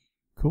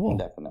 Cool.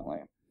 Definitely.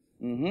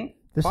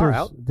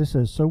 This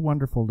is so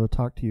wonderful to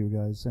talk to you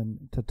guys,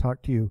 and to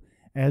talk to you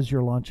as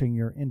you're launching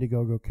your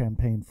Indiegogo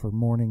campaign for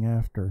Morning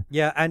After.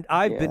 Yeah, and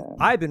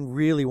I've been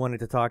really wanting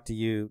to talk to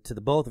you, to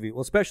the both of you,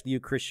 well, especially you,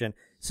 Kristian,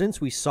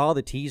 since we saw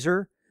the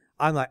teaser.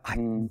 I'm like,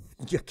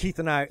 Keith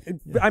and I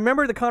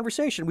remember the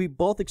conversation. We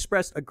both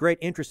expressed a great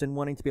interest in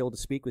wanting to be able to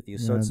speak with you.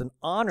 So it's an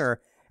honor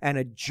and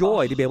a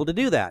joy to be able to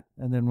do that.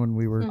 And then when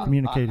we were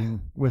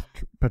communicating with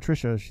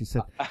Patricia, she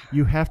said,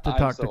 "You have to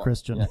talk to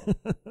Kristian."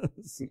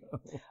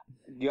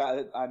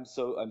 Yeah, I'm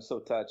so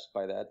touched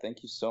by that.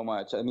 Thank you so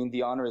much. I mean,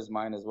 the honor is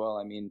mine as well.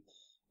 I mean,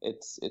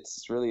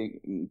 it's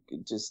really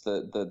just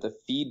the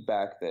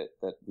feedback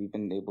that we've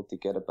been able to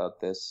get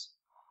about this.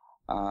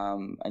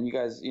 And you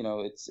guys,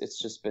 it's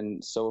just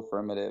been so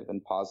affirmative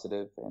and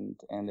positive,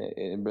 and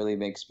it really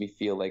makes me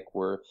feel like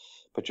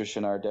Patricia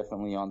and I are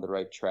definitely on the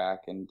right track,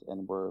 and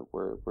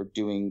we're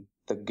doing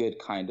the good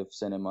kind of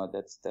cinema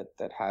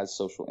that has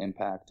social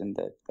impact, and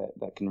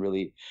that can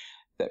really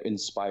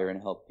inspire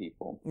and help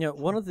people.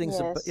 One of the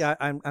things, Yes.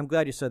 I'm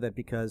glad you said that,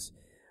 because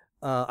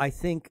I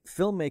think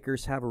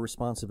filmmakers have a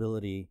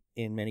responsibility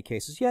in many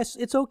cases. Yes,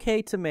 it's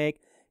okay to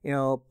make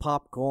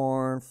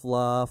popcorn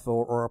fluff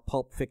or a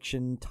Pulp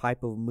Fiction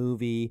type of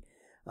movie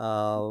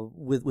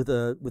with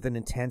an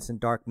intense and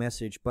dark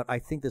message, but I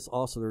think there's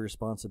also the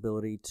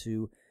responsibility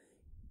to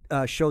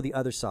show the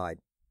other side,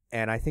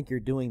 and I think you're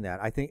doing that.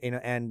 I think,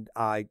 in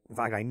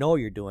fact, I know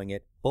you're doing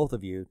it, both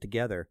of you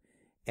together,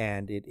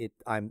 and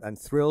I'm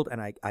thrilled, and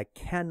I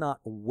cannot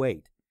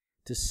wait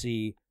to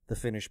see the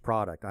finished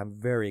product. I'm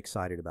very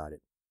excited about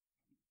it.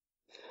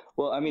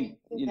 Well, I mean,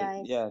 Thank you,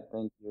 guys. yeah,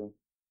 thank you.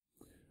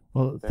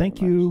 Well,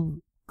 thank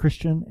you,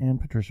 Kristian and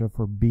Patricia,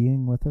 for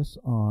being with us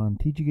on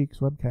TG Geeks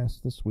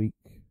Webcast this week.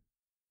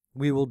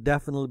 We will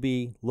definitely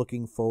be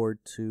looking forward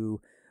to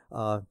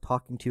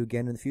talking to you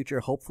again in the future,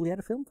 hopefully at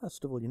a film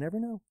festival. You never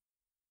know.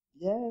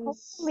 Yes.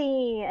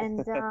 Hopefully.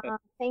 And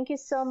thank you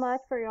so much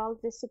for all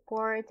the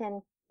support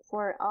and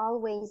for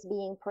always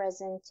being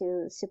present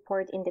to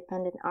support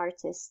independent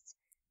artists.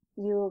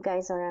 You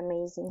guys are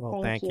amazing.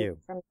 Well, thank you.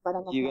 From the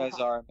bottom of You my guys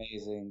heart. are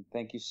amazing.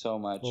 Thank you so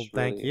much. Well,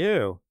 really. thank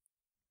you.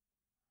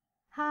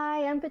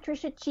 Hi, I'm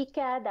Patricia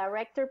Chica,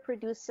 director,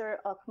 producer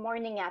of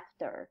Morning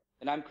After.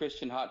 And I'm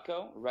Kristian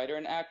Hodko, writer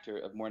and actor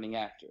of Morning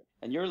After.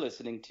 And you're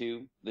listening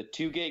to the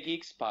Two Gay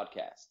Geeks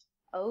podcast.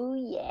 Oh,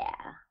 yeah.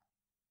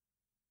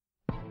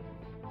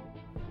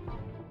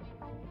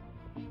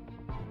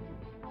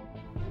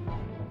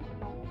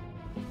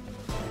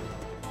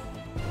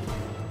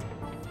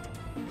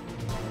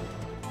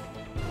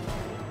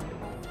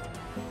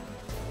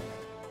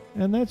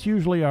 And that's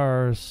usually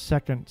our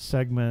second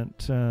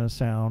segment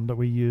sound that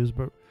we use,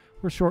 but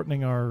we're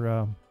shortening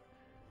our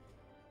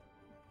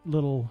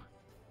little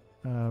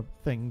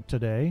thing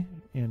today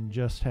in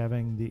just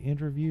having the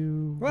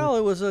interview. Well,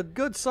 it was a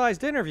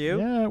good-sized interview.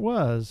 Yeah, it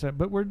was.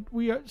 But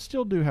we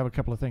still do have a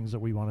couple of things that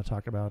we want to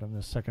talk about in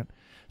this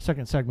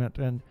second segment,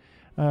 and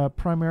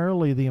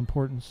primarily the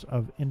importance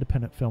of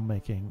independent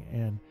filmmaking.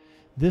 And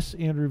this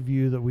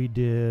interview that we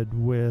did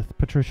with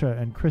Patricia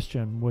and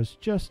Kristian was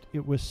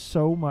it was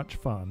so much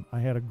fun.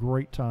 I had a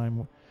great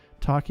time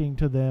talking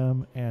to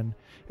them and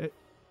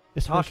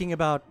talking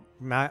about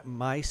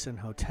mice and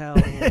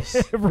hotels.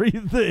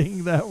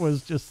 Everything. That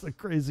was just the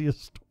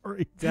craziest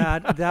story.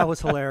 That was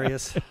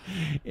hilarious.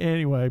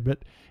 Anyway, but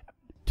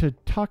to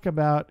talk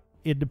about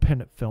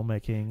independent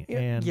filmmaking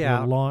and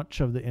the launch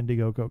of the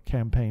Indiegogo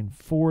campaign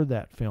for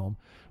that film,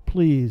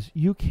 please,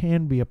 you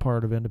can be a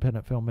part of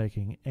independent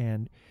filmmaking,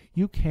 and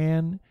you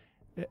can,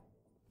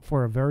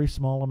 for a very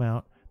small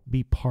amount,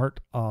 be part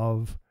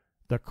of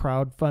the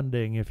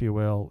crowdfunding, if you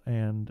will,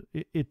 and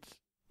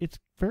it's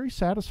very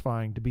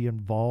satisfying to be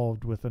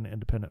involved with an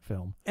independent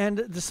film. And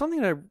there's something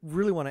that I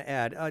really want to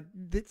add.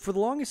 For the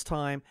longest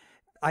time,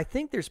 I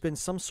think there's been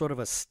some sort of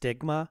a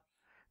stigma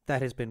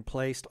that has been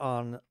placed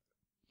on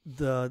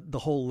the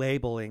whole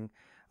labeling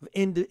of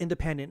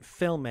independent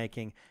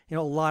filmmaking. You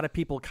know, a lot of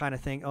people kind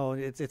of think, oh,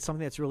 it's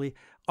something that's really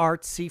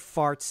artsy,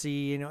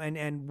 fartsy, you know,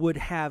 and would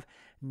have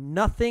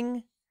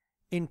nothing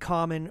in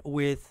common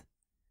with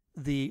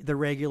the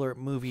regular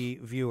movie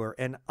viewer.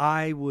 And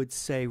I would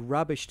say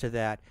rubbish to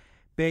that,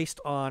 based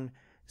on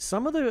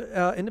some of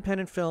the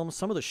independent films,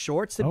 some of the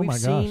shorts that we've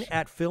seen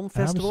at film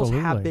festivals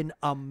have been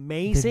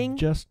amazing. They've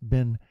just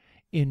been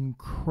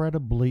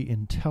incredibly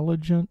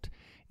intelligent,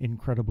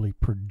 incredibly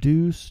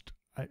produced,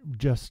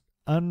 just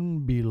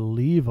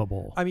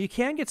unbelievable. I mean, you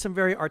can get some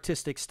very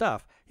artistic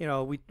stuff. You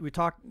know, we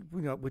talked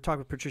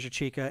with Patricia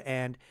Chica,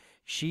 and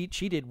she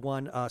did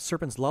one,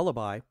 Serpent's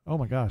Lullaby. Oh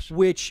my gosh!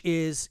 Which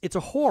it's a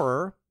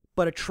horror,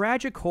 but a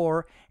tragic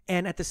horror,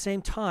 and at the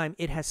same time,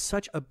 it has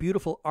such a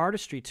beautiful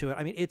artistry to it.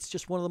 I mean, it's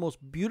just one of the most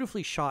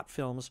beautifully shot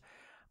films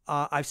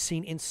I've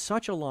seen in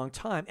such a long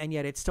time, and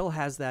yet it still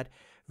has that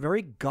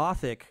very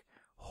gothic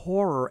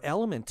horror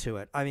element to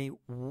it. I mean,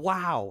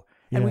 wow.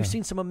 Yeah. And we've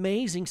seen some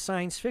amazing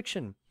science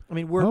fiction. I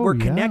mean, we're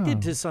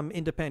connected to some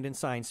independent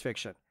science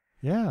fiction.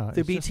 Yeah.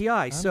 Through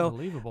BTI.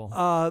 Unbelievable.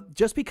 So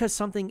just because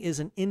something is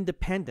an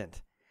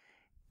independent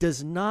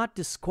does not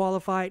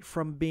disqualify it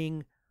from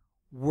being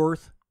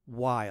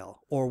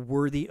worthwhile or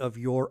worthy of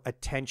your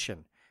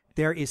attention.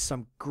 There is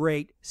some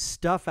great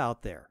stuff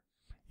out there.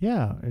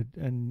 Yeah,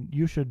 and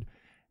you should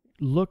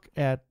look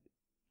at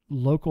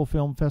local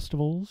film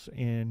festivals,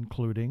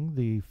 including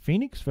the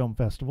Phoenix Film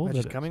Festival. Which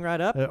is coming right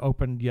up.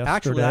 Opened yesterday.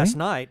 Actually, last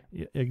night.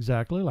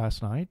 Exactly,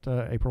 last night,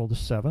 April the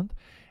 7th.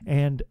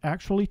 And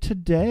actually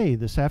today,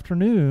 this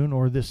afternoon,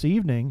 or this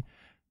evening,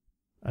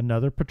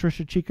 another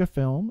Patricia Chica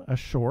film, a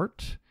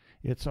short.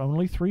 It's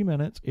only 3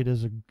 minutes. It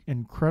is an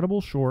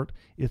incredible short.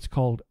 It's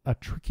called A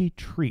Tricky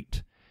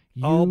Treat.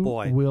 You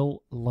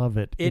will love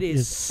it. It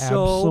is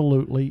so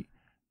absolutely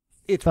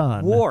it's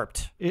fun.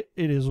 Warped. It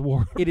is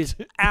warped. It is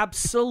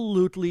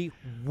absolutely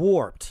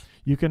warped.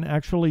 You can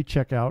actually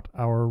check out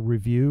our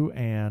review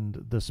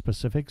and the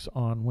specifics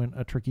on when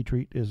A Tricky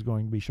Treat is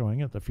going to be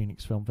showing at the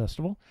Phoenix Film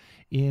Festival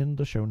in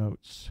the show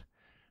notes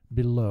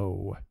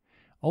below.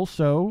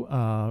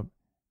 Also,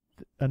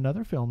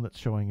 another film that's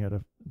showing at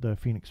the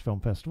Phoenix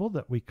Film Festival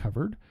that we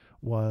covered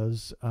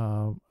was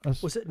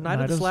it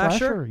Night of the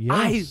Slasher?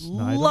 Yes,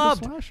 I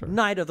loved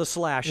Night of the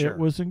Slasher. It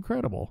was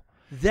incredible.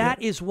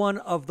 That is one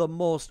of the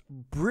most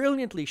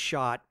brilliantly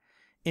shot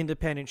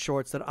independent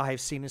shorts that I have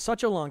seen in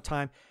such a long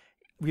time.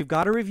 We've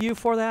got a review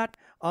for that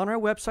on our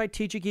website,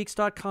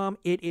 tggeeks.com.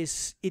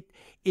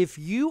 If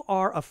you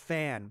are a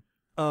fan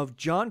of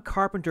John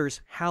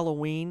Carpenter's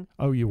Halloween,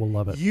 oh, you will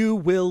love it. You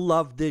will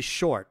love this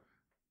short.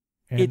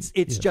 And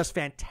it's just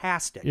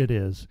fantastic. It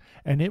is,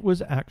 and it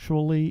was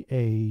actually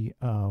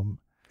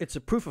it's a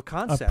proof of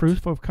concept. A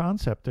proof of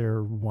concept.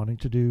 They're wanting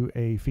to do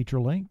a feature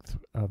length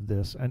of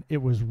this, and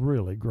it was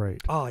really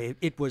great. Oh,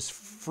 it was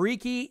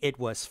freaky. It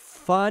was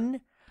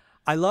fun.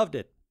 I loved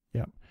it.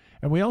 Yeah.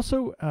 And we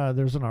also,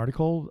 there's an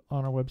article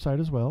on our website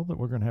as well that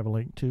we're going to have a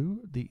link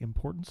to, The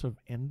Importance of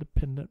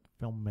Independent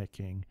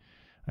Filmmaking.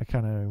 I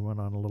kind of went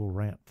on a little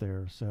rant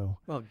there. So,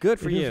 well, good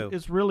for you.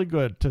 It's really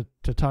good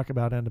to talk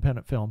about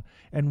independent film.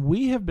 And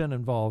we have been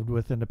involved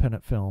with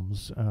independent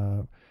films,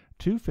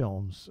 2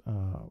 films,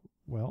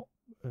 2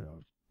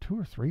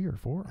 or 3 or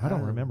 4. I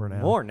don't remember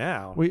now. More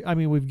now.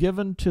 We've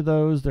given to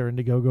those their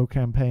Indiegogo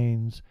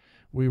campaigns.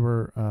 We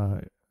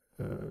were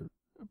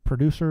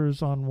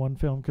producers on one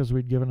film because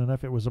we'd given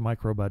enough. It was a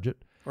micro budget.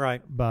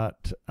 Right.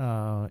 But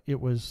it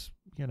was,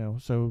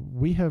 so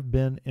we have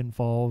been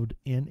involved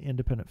in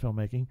independent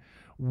filmmaking.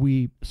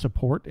 We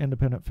support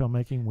independent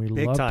filmmaking. We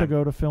Big love time. to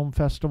go to film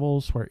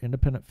festivals where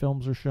independent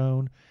films are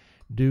shown,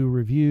 do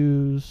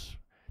reviews,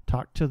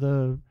 talk to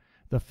the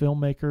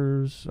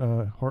filmmakers.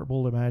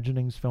 Horrible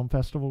Imaginings Film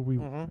Festival. We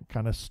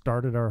kind of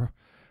started our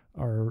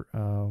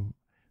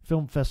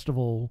film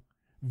festival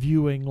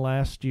viewing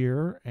last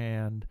year,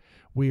 and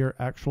we are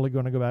actually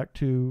going to go back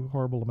to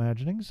Horrible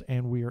Imaginings,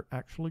 and we are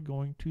actually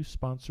going to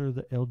sponsor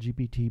the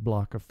LGBT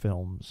block of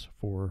films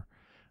for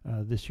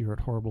this year at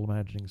Horrible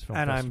Imaginings Film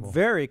Festival. And I'm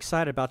very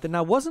excited about that.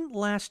 Now, wasn't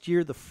last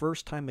year the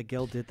first time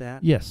Miguel did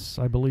that? Yes,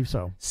 I believe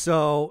so.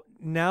 So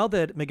now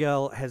that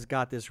Miguel has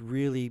got this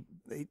really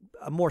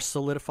a more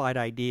solidified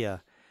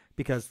idea,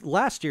 because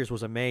last year's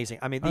was amazing.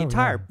 I mean, the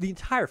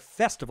entire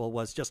festival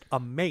was just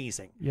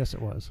amazing. Yes,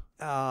 it was.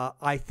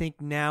 I think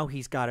now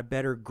he's got a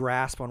better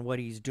grasp on what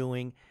he's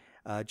doing,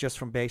 just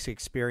from basic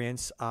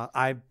experience.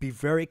 I'd be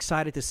very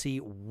excited to see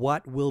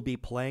what will be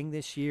playing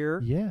this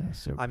year.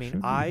 Yes,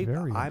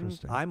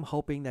 I'm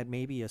hoping that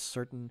maybe a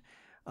certain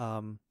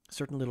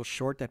little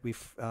short that we've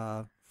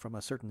from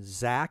a certain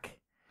Zach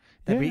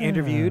that we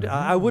interviewed.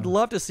 I would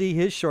love to see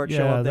his short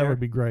show up there. That would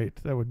be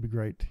great. That would be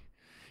great.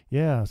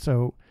 Yeah,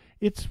 so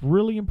it's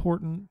really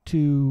important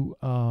to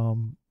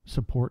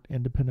support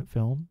independent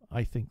film.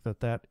 I think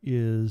that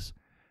is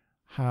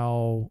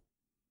how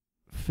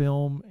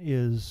film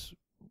is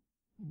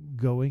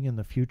going in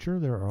the future.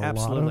 There are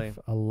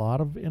a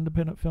lot of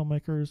independent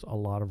filmmakers, a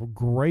lot of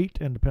great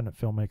independent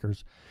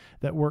filmmakers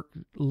that work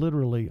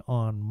literally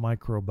on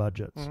micro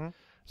budgets.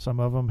 Some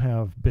of them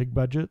have big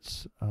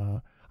budgets.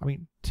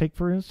 Take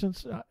for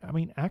instance,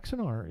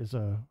 Axanar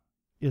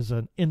is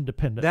an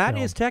independent film. That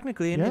is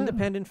technically an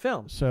independent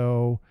film.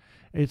 So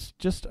it's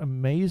just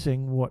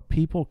amazing what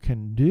people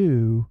can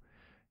do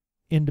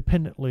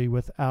independently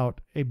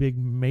without a big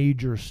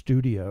major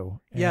studio.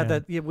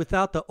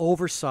 Without the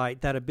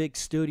oversight that a big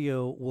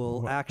studio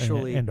will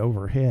actually... And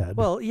overhead.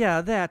 Well, yeah,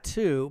 that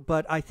too.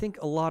 But I think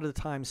a lot of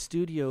the time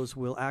studios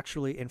will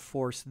actually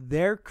enforce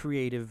their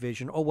creative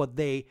vision, or what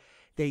they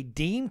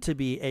deem to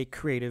be a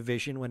creative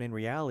vision, when in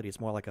reality it's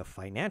more like a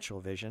financial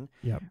vision.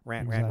 Yep,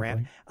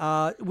 rant,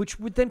 which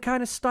would then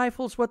kind of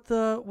stifles what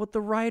the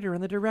writer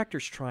and the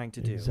director's trying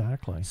to do.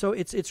 Exactly. So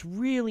it's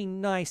really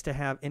nice to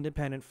have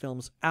independent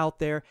films out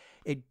there.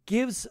 It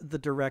gives the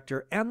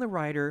director and the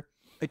writer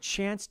a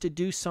chance to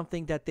do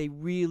something that they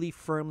really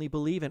firmly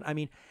believe in. I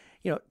mean,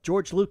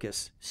 George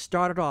Lucas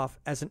started off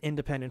as an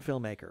independent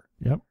filmmaker.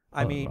 Yep.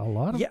 I mean, a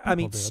lot of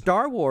people did.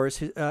 Star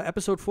Wars,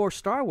 Episode 4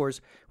 Star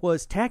Wars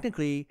was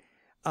technically...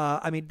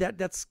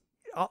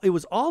 it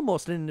was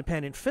almost an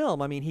independent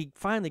film. I mean, he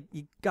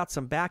got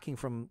some backing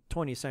from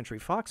 20th Century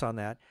Fox on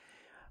that,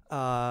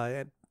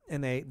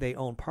 and they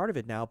own part of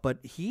it now. But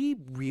he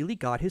really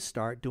got his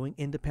start doing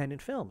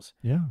independent films.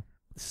 Yeah.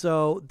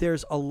 So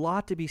there's a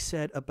lot to be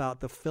said about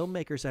the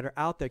filmmakers that are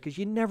out there, because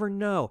you never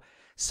know.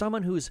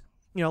 Someone who's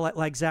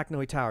like Zach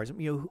Noe Towers.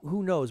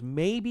 Who knows?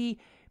 Maybe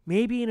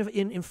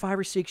in 5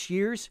 or 6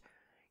 years,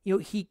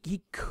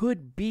 he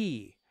could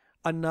be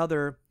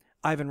another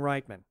Ivan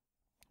Reitman.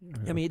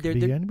 I mean,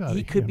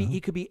 he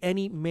could be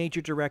any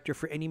major director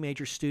for any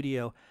major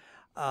studio.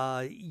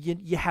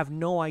 You have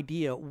no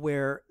idea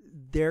where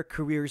their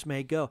careers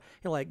may go.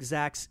 Like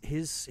Zach's,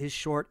 his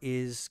short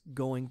is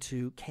going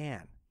to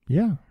Cannes.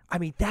 Yeah. I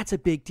mean, that's a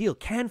big deal.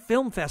 Cannes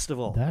Film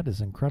Festival. That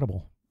is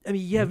incredible. I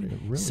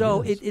mean,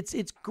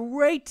 it's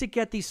great to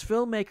get these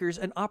filmmakers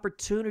an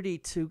opportunity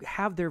to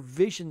have their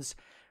visions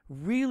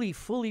really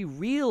fully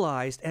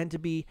realized and to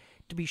be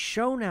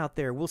shown out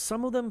there. Will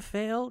some of them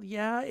fail?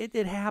 Yeah,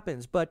 it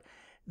happens. But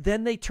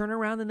then they turn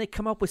around and they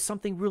come up with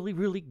something really,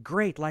 really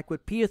great, like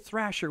what Pia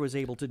Thrasher was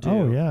able to do.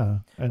 Oh, yeah.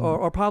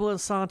 Or Pablo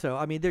Santo.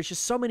 I mean, there's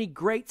just so many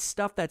great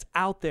stuff that's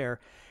out there,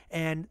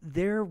 and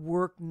their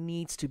work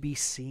needs to be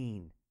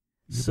seen.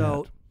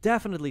 So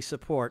definitely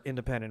support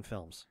independent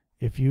films.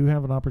 If you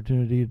have an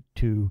opportunity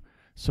to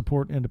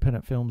support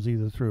independent films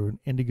either through an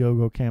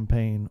Indiegogo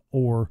campaign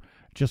or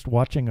just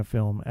watching a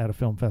film at a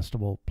film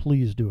festival,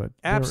 please do it.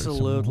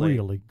 Absolutely. There are some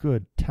really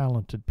good,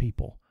 talented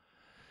people.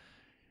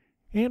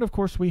 And, of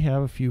course, we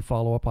have a few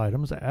follow-up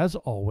items. As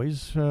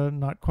always,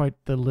 not quite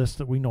the list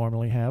that we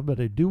normally have, but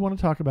I do want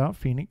to talk about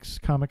Phoenix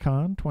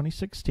Comic-Con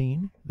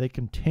 2016. They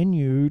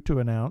continue to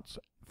announce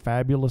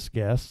fabulous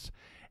guests,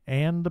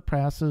 and the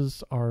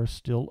passes are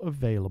still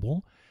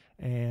available.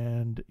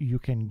 And you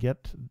can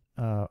get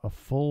a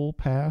full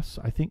pass,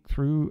 I think,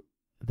 through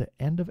the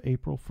end of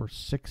April for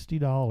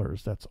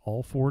 $60. That's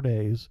all 4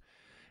 days.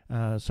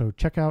 So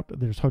check out,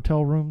 there's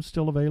hotel rooms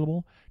still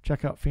available.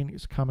 Check out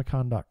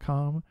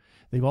PhoenixComicCon.com.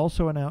 They've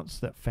also announced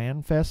that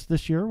FanFest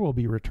this year will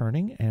be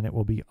returning, and it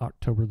will be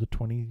October the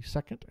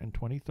 22nd and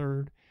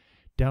 23rd,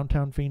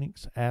 downtown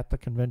Phoenix at the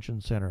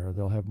Convention Center.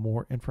 They'll have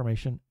more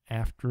information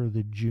after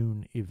the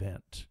June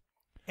event.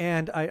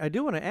 And I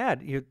do want to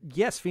add,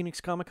 yes, Phoenix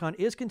Comic Con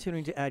is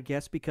continuing to add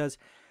guests because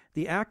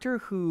the actor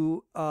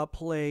who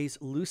plays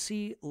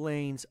Lucy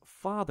Lane's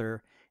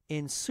father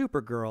in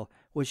Supergirl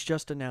was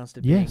just announced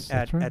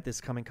at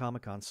this coming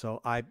Comic-Con.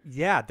 So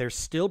they're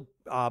still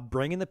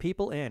bringing the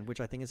people in,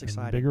 which I think is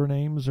exciting. And bigger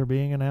names are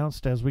being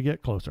announced as we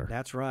get closer.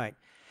 That's right.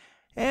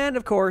 And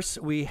of course,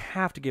 we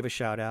have to give a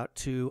shout out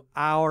to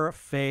our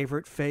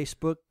favorite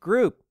Facebook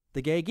group,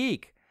 The Gay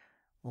Geek.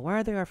 Well, why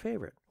are they our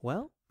favorite?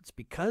 Well, it's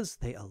because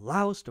they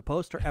allow us to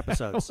post our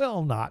episodes.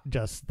 Well, not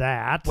just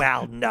that.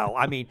 Well, no.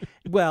 I mean,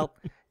 no,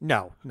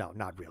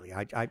 not really.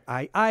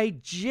 I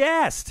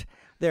jest.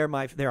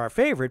 They're our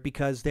favorite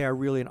because they are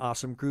really an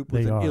awesome group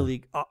with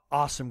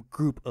awesome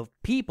group of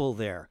people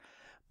there.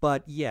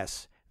 But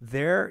yes,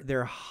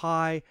 their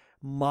high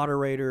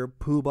moderator,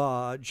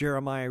 Poobah,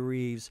 Jeremiah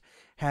Reeves,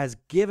 has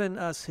given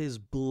us his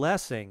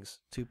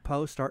blessings to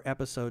post our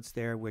episodes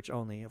there, which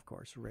only, of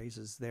course,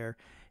 raises their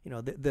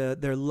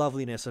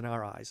loveliness in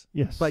our eyes.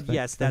 Yes. But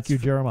thank you,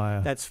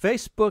 Jeremiah. That's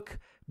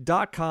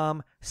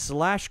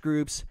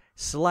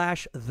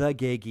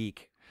facebook.com/groups/thegaygeek.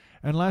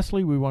 And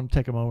lastly, we want to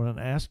take a moment and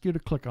ask you to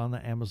click on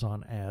the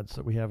Amazon ads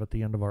that we have at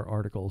the end of our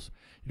articles.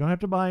 You don't have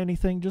to buy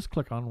anything, just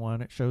click on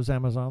one. It shows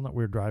Amazon that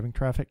we're driving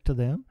traffic to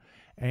them.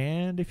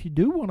 And if you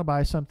do want to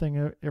buy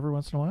something every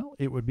once in a while,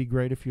 it would be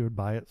great if you would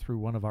buy it through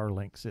one of our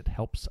links. It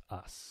helps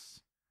us.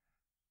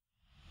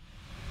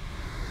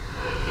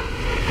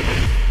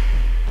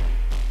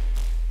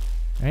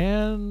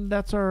 And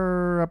that's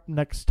our up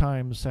next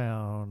time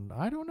sound.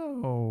 I don't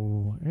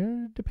know.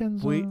 It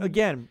depends. We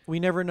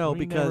never know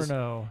because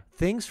never know.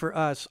 Things for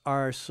us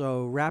are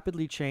so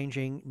rapidly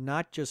changing,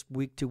 not just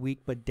week to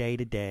week, but day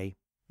to day.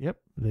 Yep,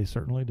 they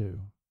certainly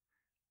do.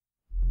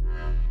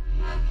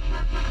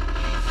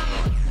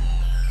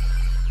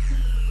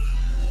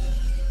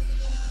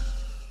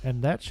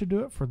 And that should do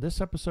it for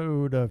this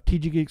episode of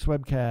TG Geeks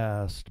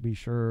Webcast. Be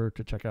sure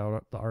to check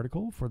out the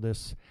article for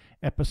this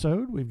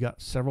episode. We've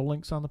got several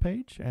links on the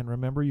page. And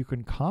remember, you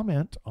can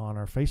comment on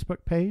our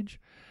Facebook page,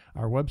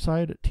 our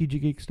website at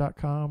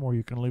tggeeks.com, or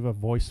you can leave a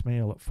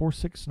voicemail at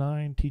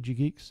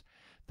 469-TG-GEEKS.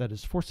 That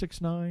is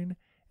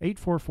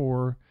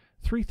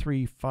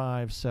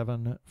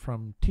 469-844-3357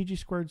 from TG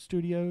Squared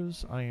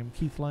Studios. I am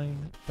Keith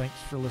Lane. Thanks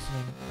for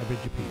listening. I bid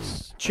you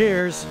peace.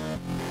 Cheers.